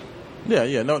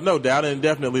 Yeah, no doubt, and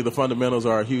definitely the fundamentals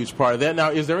are a huge part of that. Now,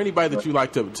 is there anybody that you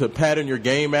like to pattern your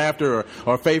game after,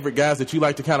 or favorite guys that you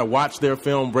like to kind of watch their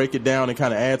film, break it down, and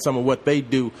kind of add some of what they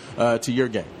do to your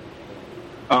game?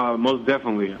 Most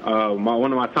definitely.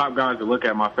 One of my top guys to look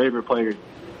at, my favorite players,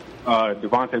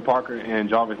 Devontae Parker and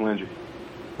Jarvis Landry.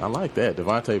 I like that.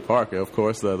 Devontae Parker, of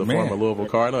course, the former Louisville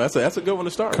Cardinal. That's a good one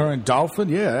to start. Current Dolphin,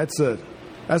 yeah, that's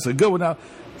a good one. Now,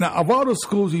 of all the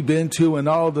schools you've been to and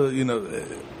all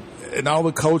the, and all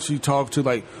the coaches you talk to,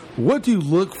 like, what do you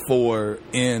look for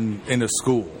in a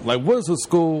school? Like, what does a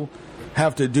school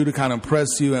have to do to kind of impress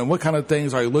you, and what kind of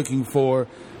things are you looking for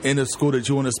in a school that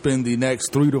you want to spend the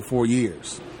next 3 to 4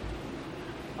 years?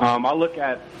 I look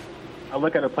at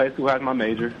a place who has my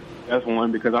major. That's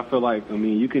one, because I feel like,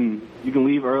 you can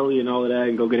leave early and all of that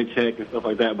and go get a check and stuff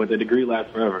like that, but the degree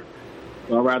lasts forever.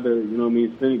 So I'd rather,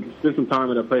 spend some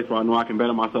time at a place where I know I can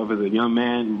better myself as a young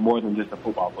man more than just a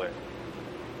football player.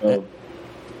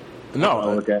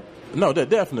 No,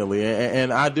 definitely.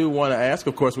 And I do want to ask,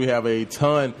 of course, we have a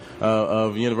ton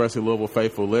of University of Louisville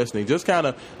faithful listening. Just kind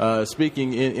of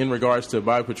speaking in regards to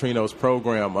Bobby Petrino's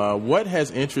program, what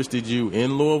has interested you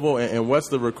in Louisville, and what's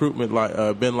the recruitment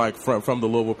been like from the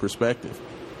Louisville perspective?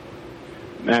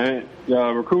 Man,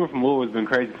 recruiting from Louisville has been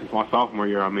crazy since my sophomore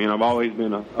year. I mean, I've always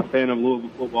been a fan of Louisville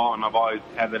football, and I've always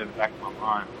had that in the back of my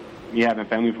mind. Me having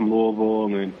family from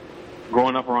Louisville and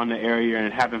growing up around the area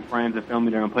and having friends and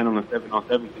family there and playing on the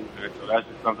 7-on-7 team there. So that's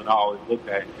just something I always looked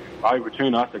at. Bobby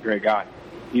Petrino, that's a great guy.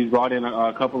 He's brought in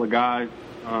a couple of guys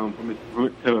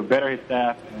to better his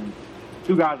staff, and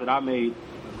two guys that I made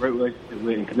a great relationship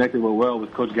with and connected with well was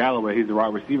Coach Galloway. He's the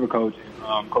wide receiver coach,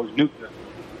 and Coach Newton.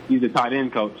 He's the tight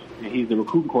end coach, and he's the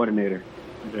recruiting coordinator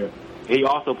there. He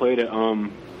also played at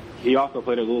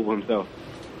Louisville himself.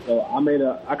 So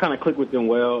I kind of clicked with them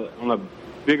well on a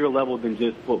bigger level than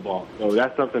just football. So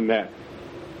that's something that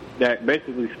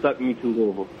basically stuck me to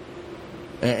Louisville.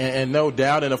 And no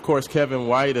doubt, and of course, Kevin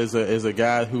White is a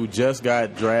guy who just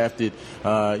got drafted,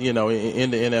 in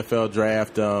the NFL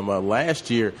draft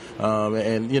last year,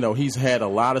 and he's had a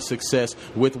lot of success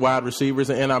with wide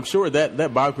receivers, and I'm sure that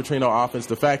Bobby Petrino offense,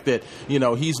 the fact that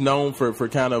he's known for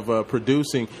kind of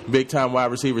producing big time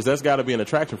wide receivers, that's got to be an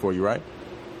attraction for you, right?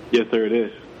 Yes, sir, it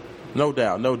is. No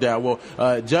doubt. Well,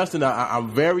 Justin,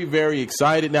 I'm very, very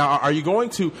excited. Now, are you going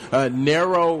to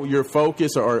narrow your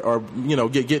focus or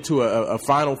get to a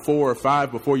Final 4 or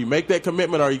 5 before you make that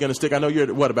commitment, or are you going to stick? I know you're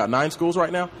at, about 9 schools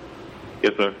right now?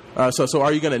 Yes, sir. So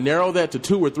are you going to narrow that to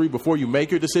 2 or 3 before you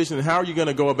make your decision? And how are you going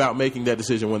to go about making that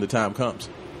decision when the time comes?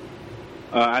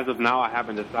 As of now, I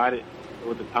haven't decided.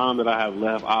 With the time that I have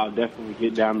left, I'll definitely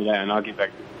get down to that, and I'll get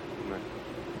back to it.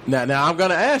 Now I'm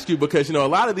going to ask you because, a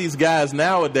lot of these guys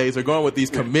nowadays are going with these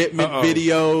commitment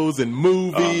videos and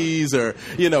movies or,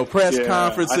 press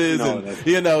conferences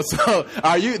and, so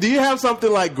do you have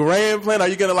something like grand plan? Are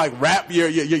you going to wrap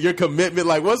your commitment?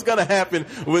 Like what's going to happen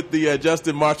with the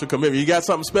Justin Marshall commitment? You got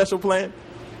something special planned?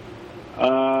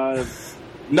 No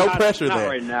pressure not there. Not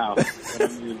right now.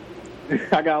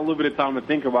 But, I got a little bit of time to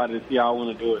think about it and see how I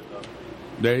want to do it. So.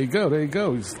 There you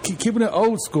go. Just keeping it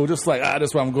old school, just like,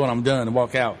 that's where I'm going, I'm done, and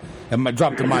walk out and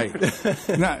drop the mic.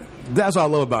 That's what I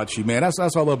love about you, man. That's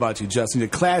what I love about you, Justin. You're a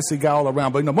classic guy all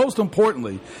around. But, most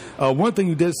importantly, one thing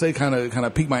you did say kind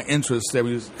of piqued my interest there.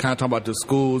 We was kind of talking about the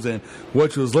schools and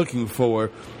what you was looking for.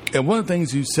 And one of the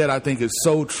things you said I think is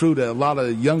so true that a lot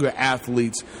of younger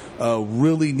athletes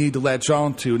really need to latch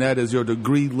on to, and that is your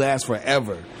degree lasts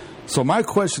forever. So my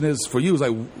question is for you is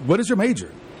what is your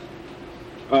major?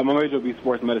 My major will be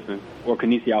sports medicine or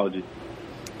kinesiology.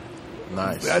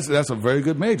 Nice. That's a very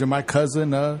good major. My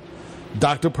cousin,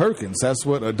 Dr. Perkins, that's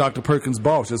what Dr. Perkins'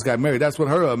 boss just got married. That's what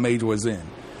her major was in.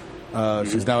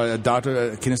 She's now a doctor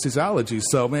of kinesiology.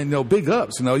 So, man, big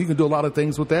ups. You can do a lot of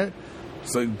things with that.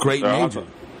 It's a great major.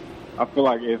 I feel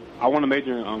like if I want to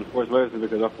major in sports medicine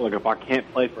because I feel like if I can't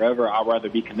play forever, I'd rather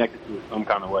be connected to it some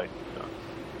kind of way. So.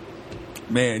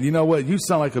 Man, you know what? You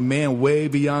sound like a man way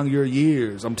beyond your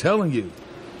years. I'm telling you.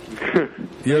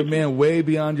 You're a man way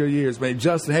beyond your years, man.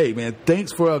 Justin, hey, man,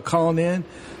 thanks for calling in.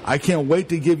 I can't wait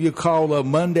to give you a call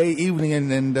Monday evening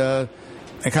and kind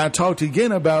of talk to you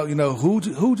again about,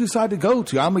 who decide to go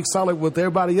to. I'm excited with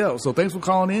everybody else. So thanks for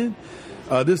calling in.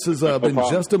 This has been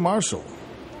Justin Marshall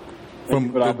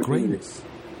from The Greatness.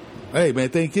 Hey, man,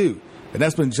 thank you. And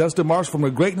that's been Justin Marshall from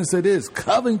The Greatness That Is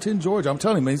Covington, Georgia. I'm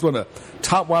telling you, man, he's one of the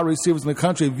top wide receivers in the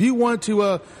country. If you want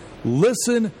to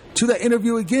listen to that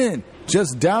interview again,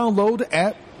 just download the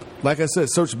app. Like I said,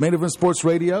 search Main Event Sports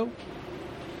Radio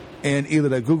in either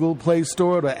the Google Play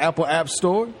Store or the Apple App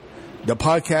Store. The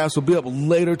podcast will be up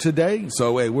later today,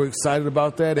 so hey, we're excited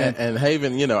about that. And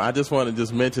Haven, I just want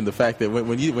to mention the fact that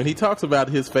when he talks about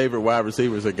his favorite wide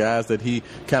receivers are guys that he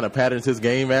kind of patterns his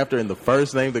game after, and the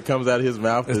first name that comes out of his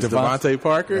mouth is Devontae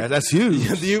Parker. Yeah, that's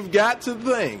huge. You've got to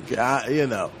think,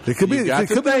 it could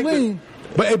be lean,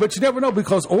 but you never know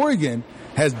because Oregon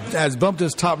has bumped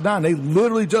his top down. They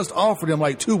literally just offered him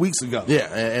 2 weeks ago.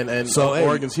 Yeah, and so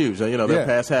Oregon's huge. Their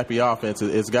pass-happy offense,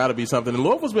 it's got to be something. And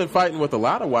Louisville's been fighting with a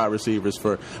lot of wide receivers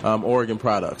for Oregon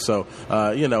products. So,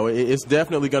 it's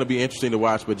definitely going to be interesting to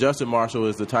watch. But Justin Marshall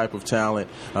is the type of talent,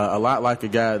 a lot like a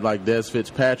guy like Des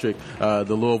Fitzpatrick, the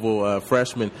Louisville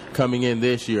freshman coming in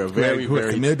this year. Very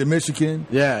committed to Michigan.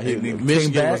 Yeah,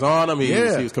 Michigan was on him. He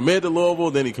was committed to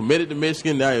Louisville, then he committed to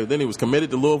Michigan, then he was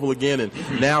committed to Louisville again,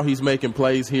 and now he's making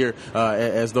plays here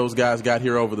as those guys got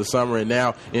here over the summer and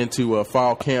now into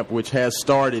fall camp, which has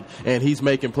started, and he's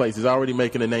making plays. He's already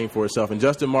making a name for himself, and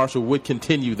Justin Marshall would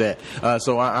continue that.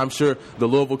 So I'm sure the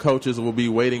Louisville coaches will be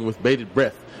waiting with bated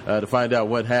breath to find out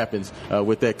what happens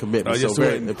with that commitment.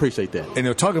 Appreciate that.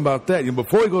 And talking about that,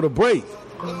 before we go to break,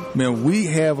 man, we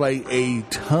have a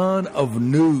ton of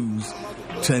news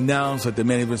to announce at the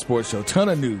Main Event Sports Show. Ton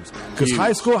of news. Because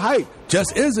High School Hype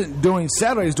just isn't doing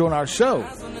Saturdays during our show.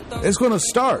 It's going to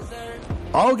start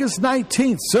August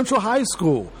 19th, Central High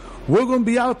School. We're going to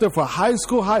be out there for High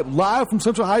School Hype, live from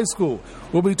Central High School.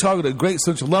 We'll be talking to great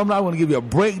Central alumni. I want to give you a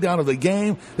breakdown of the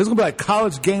game. It's going to be like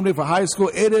college game day for high school.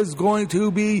 It is going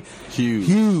to be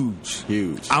huge.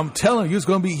 I'm telling you, it's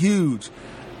going to be huge.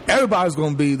 Everybody's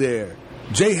going to be there.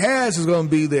 Jay Hass is going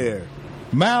to be there.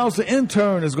 Miles, the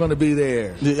intern, is going to be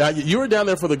there. You were down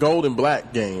there for the Gold and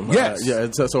Black game. Yes.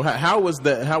 So how was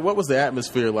that? What was the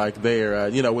atmosphere like there?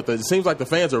 It seems like the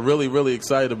fans are really, really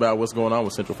excited about what's going on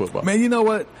with Central football. Man, you know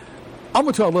what? I'm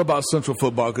going to talk a little about Central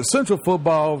football because Central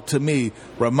football, to me,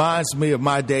 reminds me of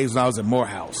my days when I was at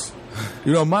Morehouse.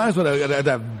 Reminds me of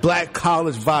that black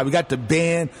college vibe. We got the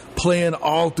band playing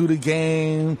all through the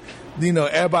game.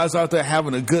 Everybody's out there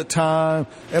having a good time.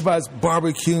 Everybody's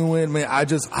barbecuing. Man, I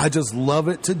just love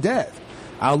it to death.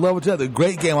 I love it to death. A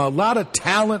great game. A lot of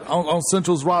talent on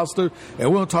Central's roster, and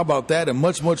we're going to talk about that and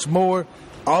much, much more.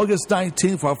 August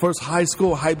 19th, our first high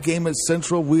school hype game at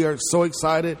Central. We are so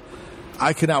excited.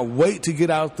 I cannot wait to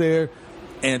get out there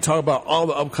and talk about all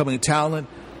the upcoming talent,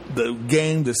 the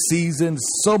game, the season.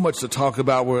 So much to talk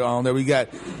about. We're on there. We got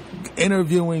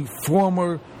interviewing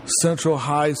former Central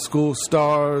High School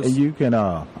stars. And you can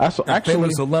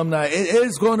famous alumni. It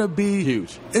is going to be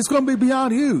huge. It's going to be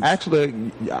beyond huge.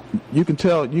 Actually, you can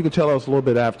tell us a little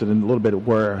bit after and a little bit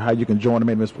how you can join the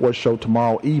Main Sports Show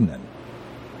tomorrow evening.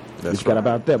 That's right.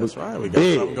 About that. That's right. We got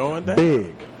something going down.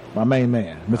 Big. My main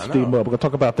man, Mr. Steve Mudd. We're going to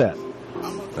talk about that.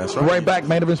 That's right. Right back,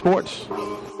 Main Event Sports.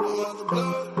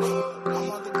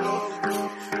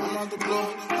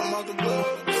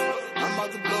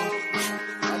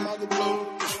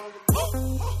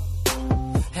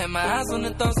 Had my eyes on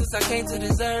the throne since I came to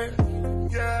dessert.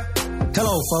 Yeah.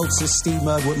 Hello, folks. It's Steve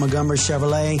Mudd with Montgomery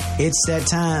Chevrolet. It's that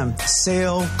time.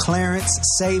 Sale, clearance,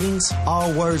 savings,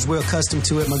 all words we're accustomed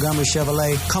to at Montgomery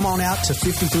Chevrolet. Come on out to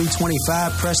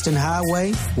 5325 Preston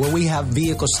Highway, where we have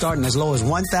vehicles starting as low as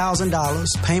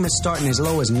 $1,000, payments starting as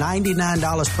low as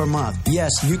 $99 per month.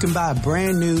 Yes, you can buy a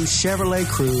brand new Chevrolet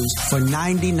Cruze for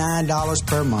 $99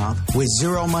 per month with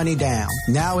zero money down.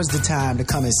 Now is the time to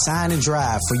come and sign and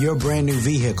drive for your brand new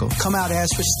vehicle. Come out,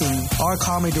 ask for Steve, or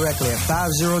call me directly at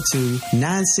 502-968-6111.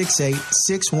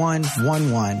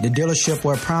 The dealership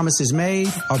where promise is made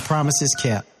or promise is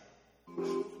kept.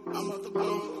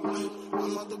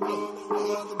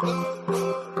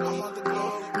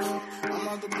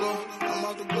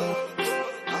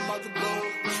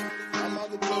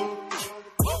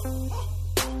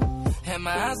 Had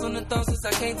my eyes on the throne since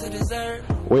I came to dessert.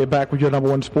 We're back with your number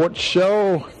one sports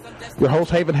show. Your host,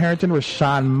 Haven Harrington,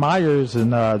 Rashawn Myers,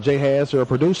 and Jay Hass, our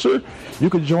producer. You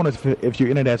can join us if you're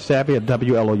internet savvy at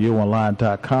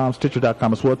WLOUonline.com,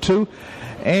 Stitcher.com as well, too.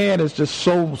 And it's just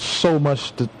so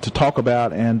much to talk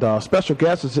about. And special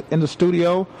guest is in the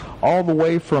studio all the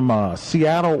way from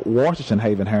Seattle, Washington,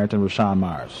 Haven Harrington, Rashawn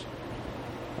Myers.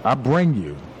 I bring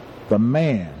you the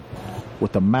man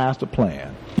with the master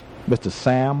plan, Mr.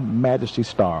 Sam Majesty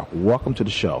Starr. Welcome to the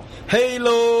show. Hey,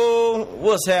 Lou.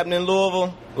 What's happening,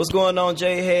 Louisville? What's going on,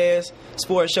 Jay Hass?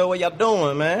 Sports show, what y'all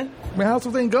doing, man? Man, how's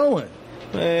everything going?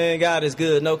 Man, God is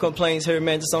good. No complaints here,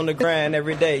 man. Just on the grind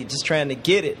every day. Just trying to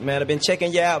get it, man. I've been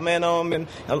checking you out, man.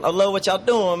 I love what y'all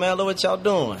doing, man. I love what y'all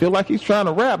doing. Feel like he's trying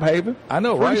to rap, Haven. I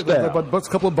know, right? But a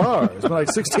couple of bars. It's been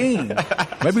like 16.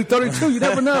 Maybe 32. You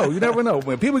never know.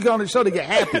 When people get on the show, they get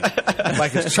happy.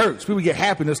 Like it's church. People get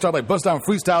happy and they start like bust down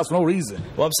freestyles for no reason.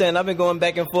 Well, I'm saying I've been going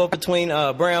back and forth between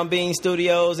Brown Bean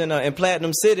Studios and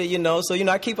Platinum City, So,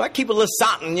 I keep a little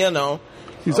something,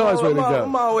 He's always ready to go.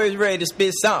 I'm always ready to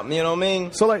spit something, you know what I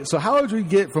mean? So how did you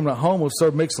get from the home of Sir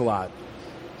Mix-a-Lot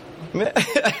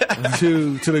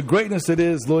to the greatness that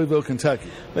is Louisville,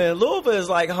 Kentucky? Man, Louisville is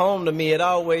like home to me. It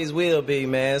always will be,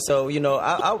 man. So,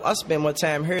 I spend more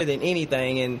time here than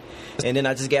anything. And then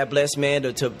I just got blessed, man,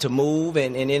 to move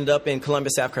and ended up in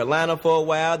Columbus, South Carolina for a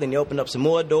while. Then they opened up some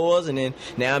more doors. And then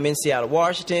now I'm in Seattle,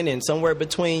 Washington, and somewhere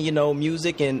between,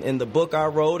 music and the book I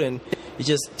wrote. And you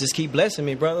just keep blessing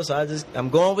me, brother. So I'm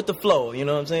going with the flow. You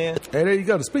know what I'm saying? Hey, there you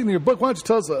go. Speaking of your book, why don't you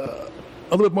tell us a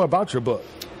little bit more about your book?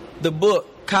 The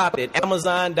book, copy it,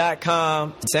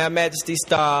 Amazon.com, Sam Majesty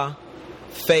Starr,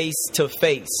 Face to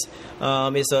Face.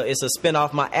 It's a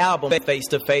spin-off my album, Face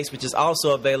to Face, which is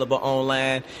also available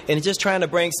online. And it's just trying to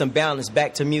bring some balance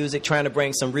back to music, trying to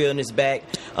bring some realness back.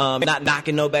 Not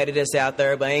knocking nobody that's out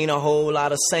there, but ain't a whole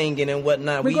lot of singing and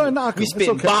whatnot. We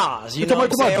spitting bars, you know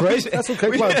what I'm saying? Drake. That's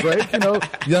okay. Come on,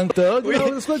 Drake. Young Thug. Go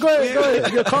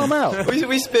ahead. You calm out.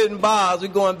 We spitting bars. We're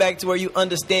going back to where you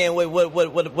understand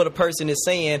what a person is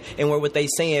saying and where what they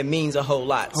saying means a whole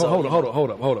lot.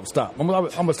 Hold up. Stop. I'm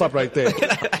gonna stop right there.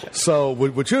 So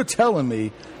what you're telling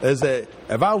me is that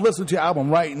if I listen to your album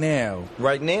right now,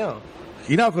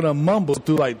 You're not going to mumble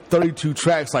through like 32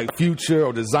 tracks like Future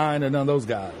or Design or none of those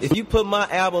guys. If you put my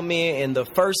album in, and the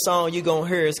first song you're going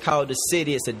to hear is called The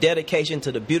City. It's a dedication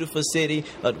to the beautiful city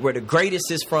where the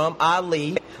greatest is from,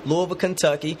 Ali, Louisville,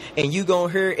 Kentucky. And you're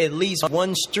going to hear at least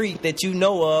one street that you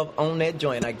know of on that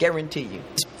joint. I guarantee you.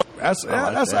 That's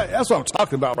what I'm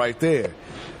talking about right there.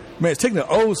 Man, it's taking the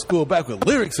old school back with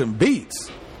lyrics and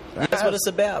beats. That's what it's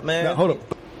about, man. Now, hold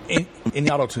up. Any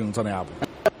auto-tunes on the album?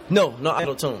 No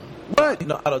auto-tune. What?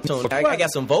 No auto-tune. I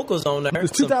got some vocals on there.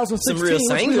 It's 2016. Some real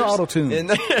singers. Auto-tune?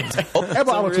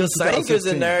 Some real singers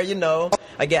in there, you know.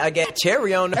 I got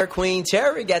Cherry on there. Queen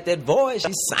Cherry got that voice.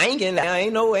 She's singing.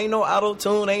 Ain't no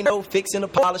auto-tune. Ain't no fixing or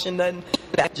polishing nothing.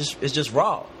 It's just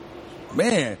raw.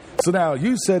 Man, so now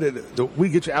you said that we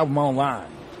get your album online.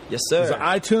 Yes, sir. Is it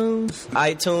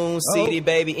iTunes? CD,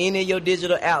 baby. Any of your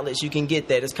digital outlets, you can get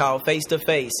that. It's called Face to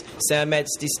Face. Sam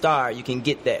Majesty Star. You can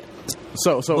get that.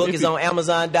 So book is on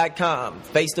Amazon.com.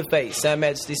 Face to Face. Sam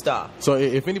Majesty Star. So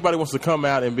if anybody wants to come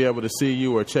out and be able to see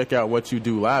you or check out what you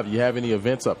do live, do you have any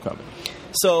events upcoming?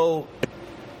 So,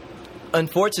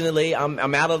 unfortunately, I'm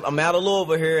out of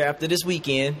Louisville here after this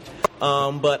weekend.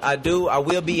 But I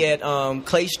will be at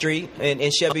Clay Street in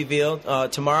Shelbyville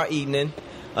tomorrow evening.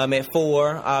 At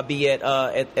 4. I'll be at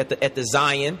the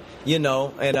Zion, you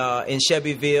know, and in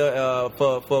Shelbyville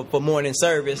for morning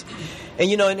service. And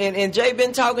you know, and Jay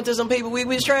been talking to some people. We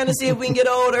was trying to see if we can get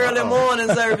old early morning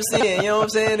service in. You know what I'm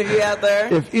saying? If you're out there.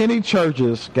 If any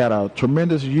churches got a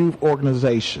tremendous youth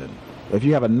organization, if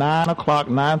you have a 9 o'clock,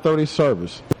 9:30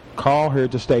 service, call here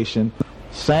at the station.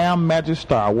 Sam Magic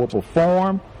Star will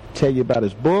perform, tell you about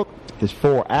his book, his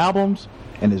 4 albums,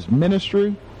 and his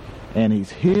ministry, and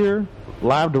he's here.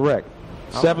 Live direct,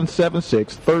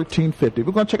 776-1350.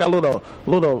 We're going to check out a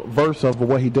little verse of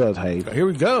what he does, Hey. Here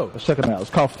we go. Let's check it out.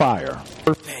 It's called Fire.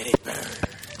 Let it burn.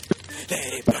 Let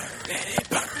it burn. Let it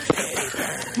burn. Let it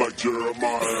burn. Like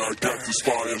Jeremiah, I got this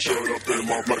fire shut up in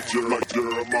my like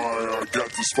Jeremiah, I got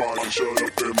this fire shut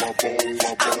up in my bowl.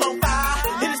 I'm on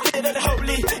fire in the spirit of the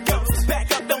Holy Ghost.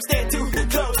 Back up, don't stand too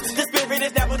close. The spirit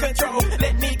is now in control.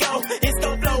 Let me go. It's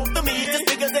gonna flow through me. The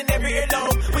speakers in every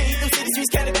earlobe. We through city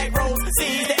streets, Cadillac roads.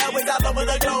 Seas the airways all over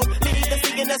the globe. Lead the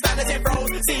singing, the silence and froze.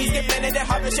 Seas get planted, the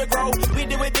harvest should grow. We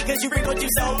do it because you bring what you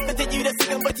sow. Continue to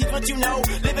sing but teach what you know.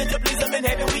 Living to please them in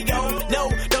heaven we go. No,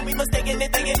 don't be mistaken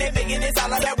in thinking and making it's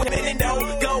all about women and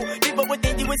no. Go deeper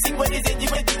within you and see what is in you,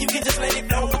 and then you can just let it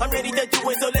flow. I'm ready to do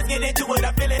it, so let's get into it.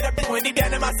 I feel it up and deep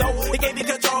down in my soul. It gave me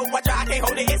control. Watch out, I can't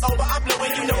hold it. It's over. I'm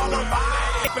blowing. You know I'm on fire.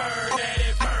 Let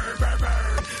it burn. Let it burn. Burn.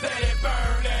 Burn. Let it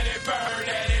burn. Let it burn.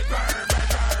 Let it burn.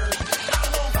 Burn. Burn.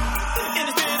 I'm on fire. In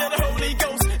the spirit of the Holy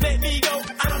Ghost, let me go.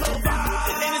 I'm on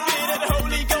fire. In the spirit of the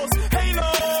Holy Ghost, halo.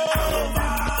 I'm on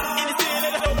fire. In the spirit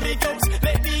of the Holy Ghost,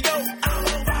 let me go. I'm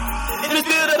on fire. In the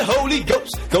spirit of the Holy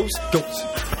Ghost, ghost.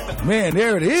 Man,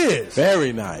 there it is.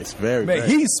 Very nice. Very Man,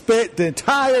 he spent the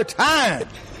entire time.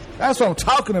 That's what I'm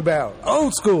talking about.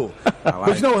 Old school.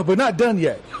 But you know what? We're not done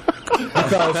yet.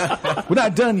 We're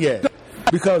not done yet.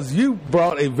 Because you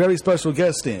brought a very special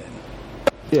guest in.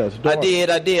 Yes, I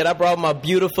did. I brought my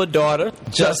beautiful daughter,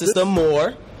 Justice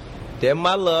Amore. They're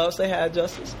my love. Say hi,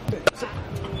 Justice.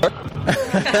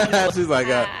 She's like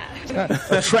a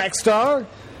track star.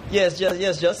 Yes,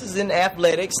 Justice is in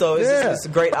athletics, so it's a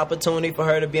great opportunity for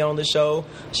her to be on the show.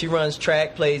 She runs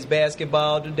track, plays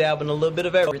basketball, do dabble in a little bit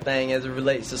of everything as it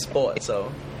relates to sports.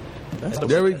 So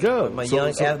there we go. My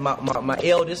my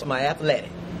eldest, my athletic.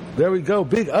 There we go.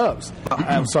 Big ups.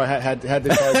 I'm sorry, I had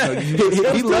to call you.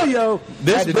 He Leo.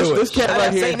 This cat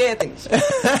right here.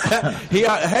 He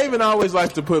Haven always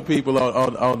likes to put people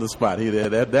on the spot.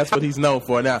 That's what he's known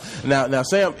for. Now,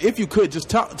 Sam, if you could just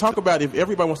talk about if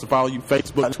everybody wants to follow you,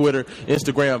 Facebook, Twitter,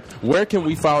 Instagram, where can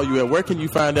we follow you at? Where can you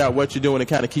find out what you're doing and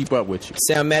kind of keep up with you?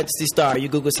 Sam Majesty Star. You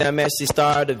Google Sam Majesty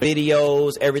Star, the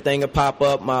videos, everything will pop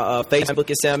up. My Facebook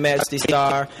is Sam Majesty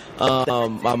Star.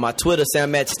 My Twitter,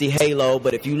 Sam Majesty Halo.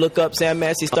 But if you look up Sam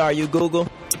Majesty Star, you Google,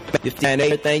 you find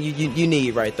everything you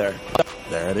need right there.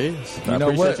 There it is. You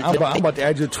know what? I'm about to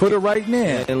add your Twitter right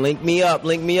now. And link me up.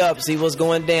 See what's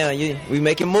going down. We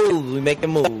making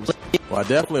moves. Well, I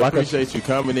definitely appreciate you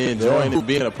coming in, joining, and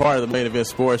being a part of the Main Event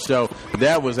Sports Show.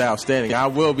 That was outstanding. I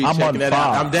will be checking that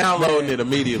out. I'm downloading it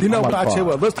immediately. You know what? I tell you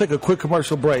what. Let's take a quick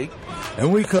commercial break, and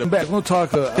when we come back, we'll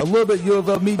talk a little bit U of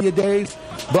L Media Days,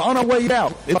 but on our way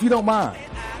out, if you don't mind.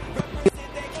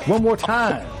 One more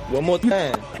time.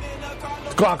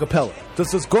 Let's go acapella.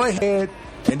 Just go ahead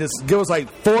and just give us like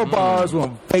 4 bars. We're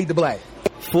going to fade to black.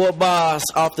 4 bars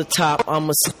off the top,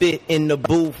 I'ma spit in the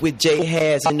booth with Jay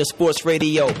Has in the sports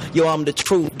radio. Yo, I'm the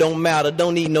truth, don't matter,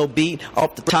 don't need no beat.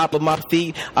 Off the top of my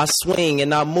feet, I swing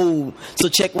and I move. So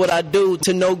check what I do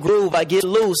to no groove, I get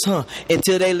loose,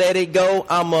 until they let it go,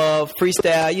 I'm a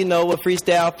freestyle, you know, a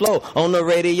freestyle flow on the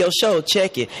radio show,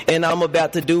 check it. And I'm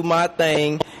about to do my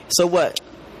thing, so what?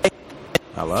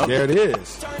 I love it. There it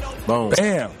is. Boom.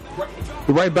 Bam.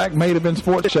 We're right back, Main Event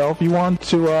Sports Show. If you want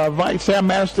to invite Sam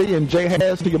Majesty and Jay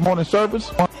Has to your morning service,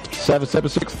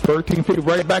 776-1350.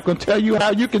 Right back and tell you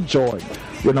how you can join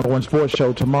your number one sports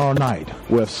show tomorrow night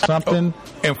with something.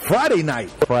 And Friday night.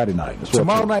 Friday night.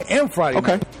 Tomorrow night and Friday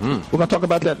night. Okay. We're going to talk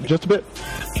about that in just a bit.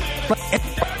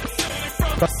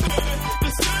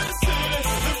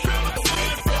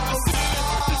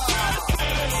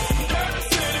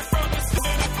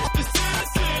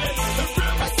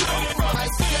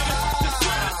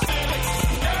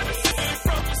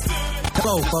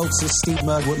 Hello, folks. It's Steve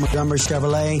Mudd with Montgomery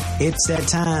Chevrolet. It's that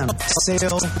time.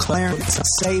 Sale, clearance,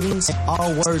 savings,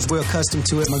 all words we're accustomed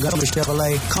to at Montgomery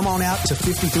Chevrolet. Come on out to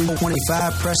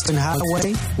 5325 Preston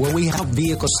Highway, where we have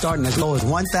vehicles starting as low as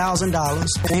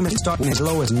 $1,000, payments starting as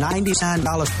low as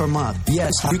 $99 per month.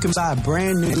 Yes, you can buy a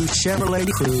brand new Chevrolet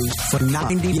Cruze for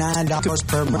 $99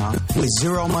 per month with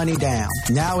zero money down.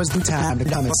 Now is the time to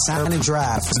come and sign and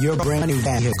drive for your brand new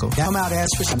vehicle. Come out,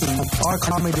 ask for something, or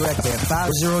call me direct at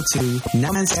 502-968-6111.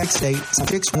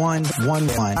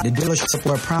 The dealership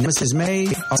where promise is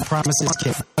made or promise is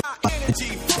kept.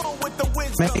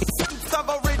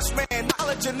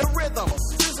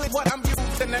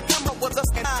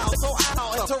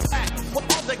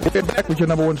 We're back with your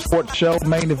number one sports show,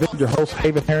 Main Event. Your host,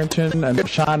 Haven Harrington and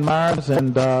Sean Myers.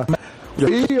 And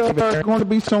we are going to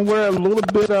be somewhere a little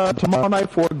bit tomorrow night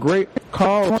for a great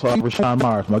call with Rashawn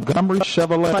Myers, Montgomery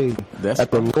Chevrolet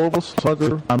at the Louisville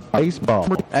Slugger Baseball.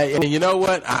 Hey, and you know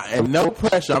what? No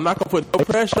pressure. I'm not going to put no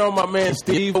pressure on my man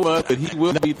Steve, but he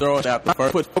will be throwing out the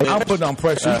first. I'm putting on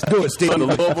pressure. Do it, Steve. Don't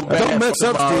mess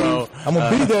up, Steve. I'm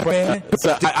going to be there, man.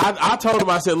 So I told him,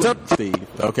 I said, look, Steve,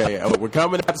 okay, we're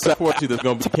coming out to support you. There's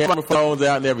going to be camera phones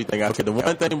out and everything. I said, the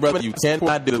one thing, brother, you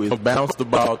cannot do is bounce the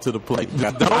ball to the plate.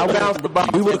 Don't bounce the ball.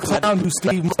 We will clown you,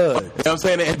 Steve Mudd. You know what I'm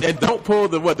saying? And don't pull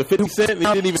the 50 cent. He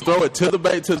didn't even throw it to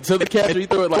the catcher. He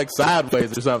threw it like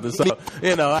sideways or something. So,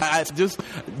 you know, I just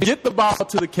get the ball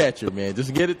to the catcher, man.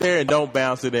 Just get it there and don't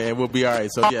bounce it, and we'll be all right.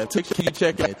 So, yeah, keep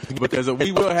checking it because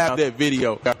we will have that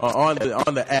video on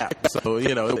the app. So,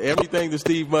 you know, everything that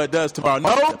Steve Mudd does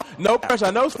tomorrow. No pressure.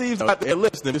 I know Steve's out there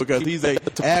listening because he's a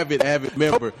avid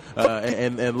member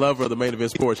and lover of the Main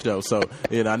Event Sports Show. So,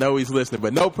 you know, I know he's listening,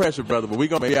 but no pressure, brother. But we're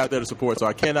going to be out there to support. So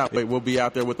I cannot wait. We'll be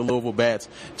out there with the Louisville Bats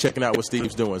checking out what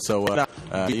Steve's doing. So,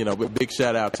 you know, big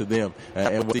shout out to them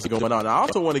and what's going on. I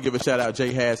also want to give a shout out,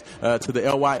 Jay Has, to the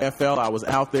LYFL. I was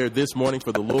out there this morning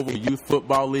for the Louisville Youth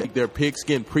Football League, their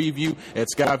pigskin preview at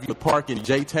Skyview Park in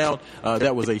J-Town.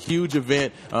 That was a huge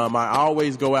event. I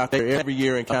always go out there every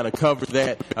year and kind of cover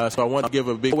that. So I want to give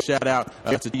a big shout out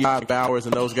to Todd Bowers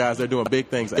and those guys. They're doing big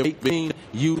things. 18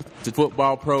 youth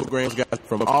football programs, guys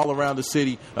from all around the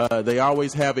city. They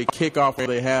always have a kickoff where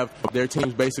they have their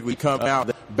teams basically come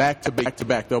out back to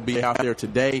back. They'll be out there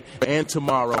today and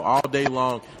tomorrow all day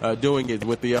long doing it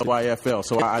with the LYFL.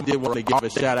 So I did want to give a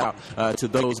shout out to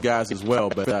those guys as well.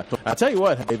 But I tell you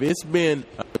what, it's been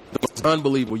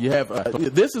unbelievable. You have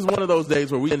this is one of those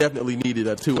days where we definitely needed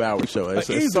a 2-hour show.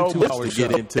 It's so much to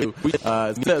get into,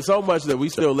 so much that we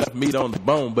still left meat on the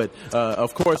bone. But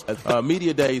of course,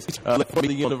 media days from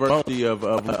the University of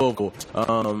Louisville.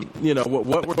 You know,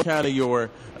 what were kind of your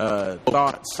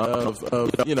thoughts of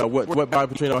you know what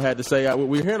Bobby Petrino had to say?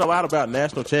 We're hearing a lot about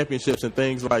national championships and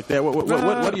things like that. What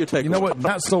are your takeaways? You know what?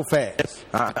 Not so fast.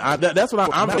 That's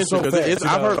what I'm interested in because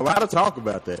I've heard a lot of talk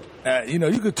about that. You know,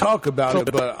 you could talk about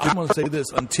it, but I'm going to say this: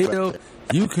 until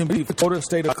you can be Florida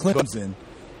State or Clemson,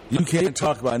 you can't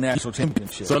talk about a national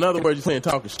championship. So in other words, you're saying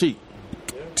talk is cheap.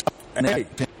 And hey,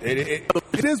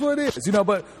 it is what it is. You know,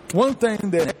 but one thing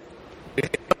that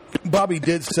Bobby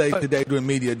did say today during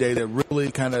media day that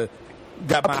really kind of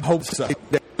got my hopes up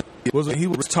was when he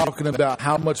was talking about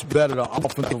how much better the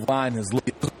offensive line has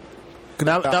looked.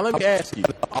 Now let me ask you.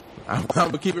 I'm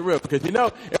going to keep it real because, you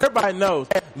know, everybody knows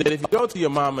that if you go to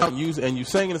your mama and you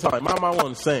sing in the song, like, Mama, I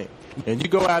want to sing. And you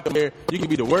go out there, you can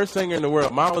be the worst singer in the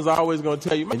world. Mama's always going to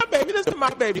tell you, my baby, this is my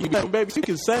baby. Baby, you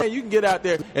can sing, you can get out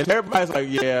there. And everybody's like,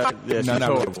 yeah, she's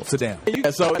horrible. Sit down.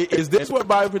 So is this what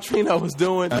Bobby Petrino was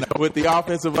doing with the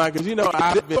offensive line? Because, you know,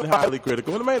 I've been highly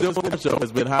critical. And the Main Event Show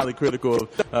has been highly critical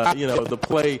of, you know, the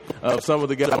play of some of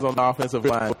the guys on the offensive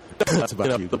line. That's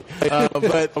about you.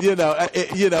 But,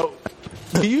 you know,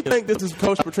 do you think this is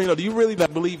Coach Petrino? Do you really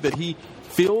believe that he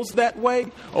feels that way,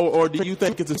 or do you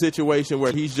think it's a situation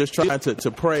where he's just trying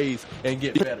to praise and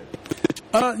get better?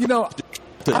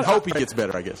 I hope he gets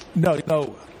better, I guess.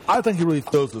 No, I think he really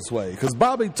feels this way because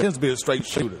Bobby tends to be a straight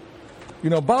shooter.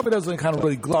 Bobby doesn't kind of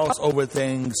really gloss over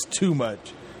things too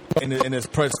much in his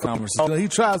press conferences. He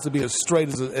tries to be as straight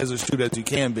as a shooter as he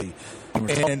can be.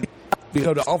 And,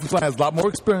 the offensive line has a lot more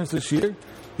experience this year.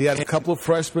 He had a couple of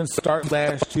freshmen start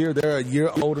last year. They're a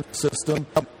year older system.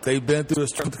 They've been through a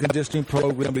strength and conditioning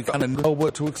program. They kind of know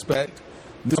what to expect.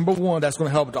 Number one, that's going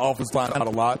to help the offensive line out a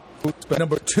lot. But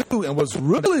number two, and what's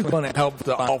really going to help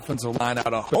the offensive line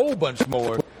out a whole bunch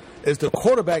more, is the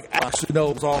quarterback actually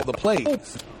knows all the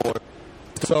plays.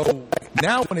 So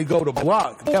now when they go to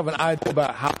block, they have an idea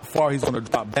about how far he's going to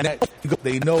drop back.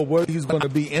 They know where he's going to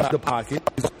be in the pocket,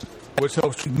 which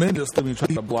helps tremendously when you try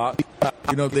to block.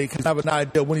 They can have an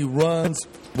idea when he runs,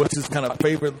 what's his kind of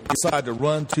favorite side to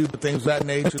run to, things of that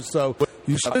nature. So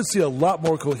you should see a lot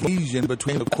more cohesion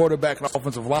between the quarterback and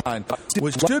offensive line,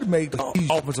 which should make the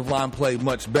offensive line play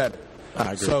much better.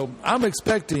 I agree. So I'm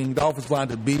expecting the offensive line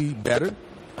to be better.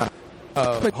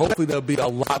 Hopefully they'll be a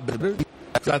lot better.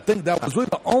 I think that was really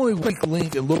the only weak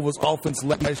link in Louisville's offense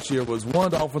last year was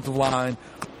one, the offensive line,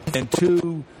 and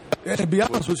two, and to be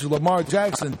honest with you, Lamar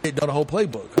Jackson didn't know the whole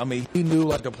playbook. I mean, he knew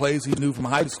like the plays he knew from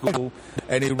high school,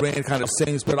 and he ran kind of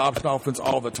same spread option offense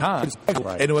all the time.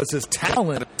 Right. And it was his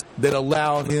talent that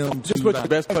allowed him to just put the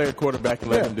best player quarterback and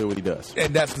let him do what he does.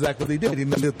 And that's exactly what he did. He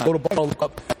knew to throw the ball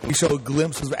up. He showed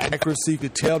glimpses of accuracy. You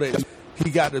could tell that he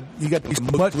got to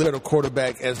be much better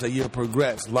quarterback as the year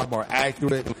progressed. A lot more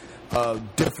accurate.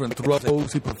 Different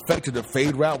throws. He perfected the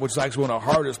fade route, which is actually one of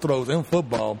the hardest throws in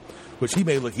football, which he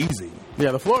made look easy.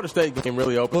 Yeah, the Florida State game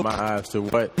really opened my eyes to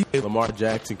what Lamar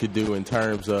Jackson could do in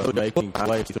terms of making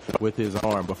plays with his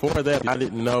arm. Before that, I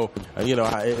didn't know, as you know,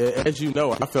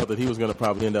 I felt that he was going to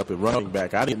probably end up at running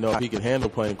back. I didn't know if he could handle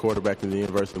playing quarterback in the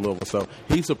University of Louisville. So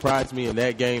he surprised me in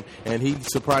that game, and he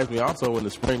surprised me also in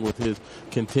the spring with his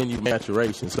continued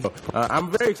maturation. So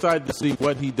I'm very excited to see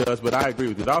what he does, but I agree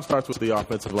with you. It all starts with the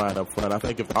offensive line up front. I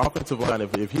think if the offensive line,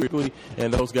 if Hughley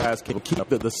and those guys can keep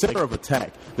the center of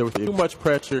attack, there was too much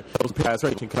pressure, those guys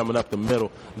coming up the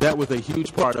middle. That was a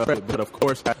huge part of it. But, of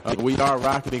course, we are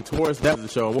rocketing towards that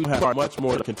show. We'll have much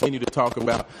more to continue to talk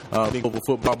about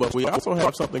football. But we also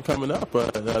have something coming up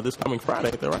this coming Friday.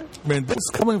 Is that right? Man, this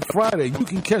coming Friday, you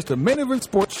can catch the Main Event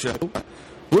Sports Show.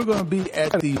 We're going to be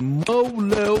at the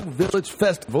Molo Village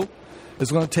Festival.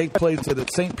 It's going to take place at the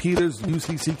St. Peter's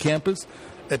UCC campus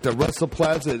at the Russell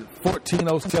Plaza at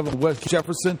 1407 West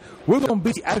Jefferson. We're going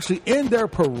to be actually in their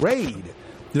parade.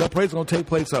 The parade's going to take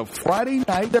place on Friday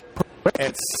night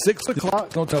at 6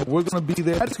 o'clock. We're going to be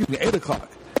there, 8 o'clock.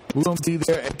 We're going to be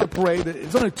there at the parade.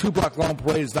 It's only a 2-block long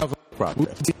parade. It's not going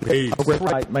to be a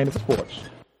problem. Right, Main Event Sports.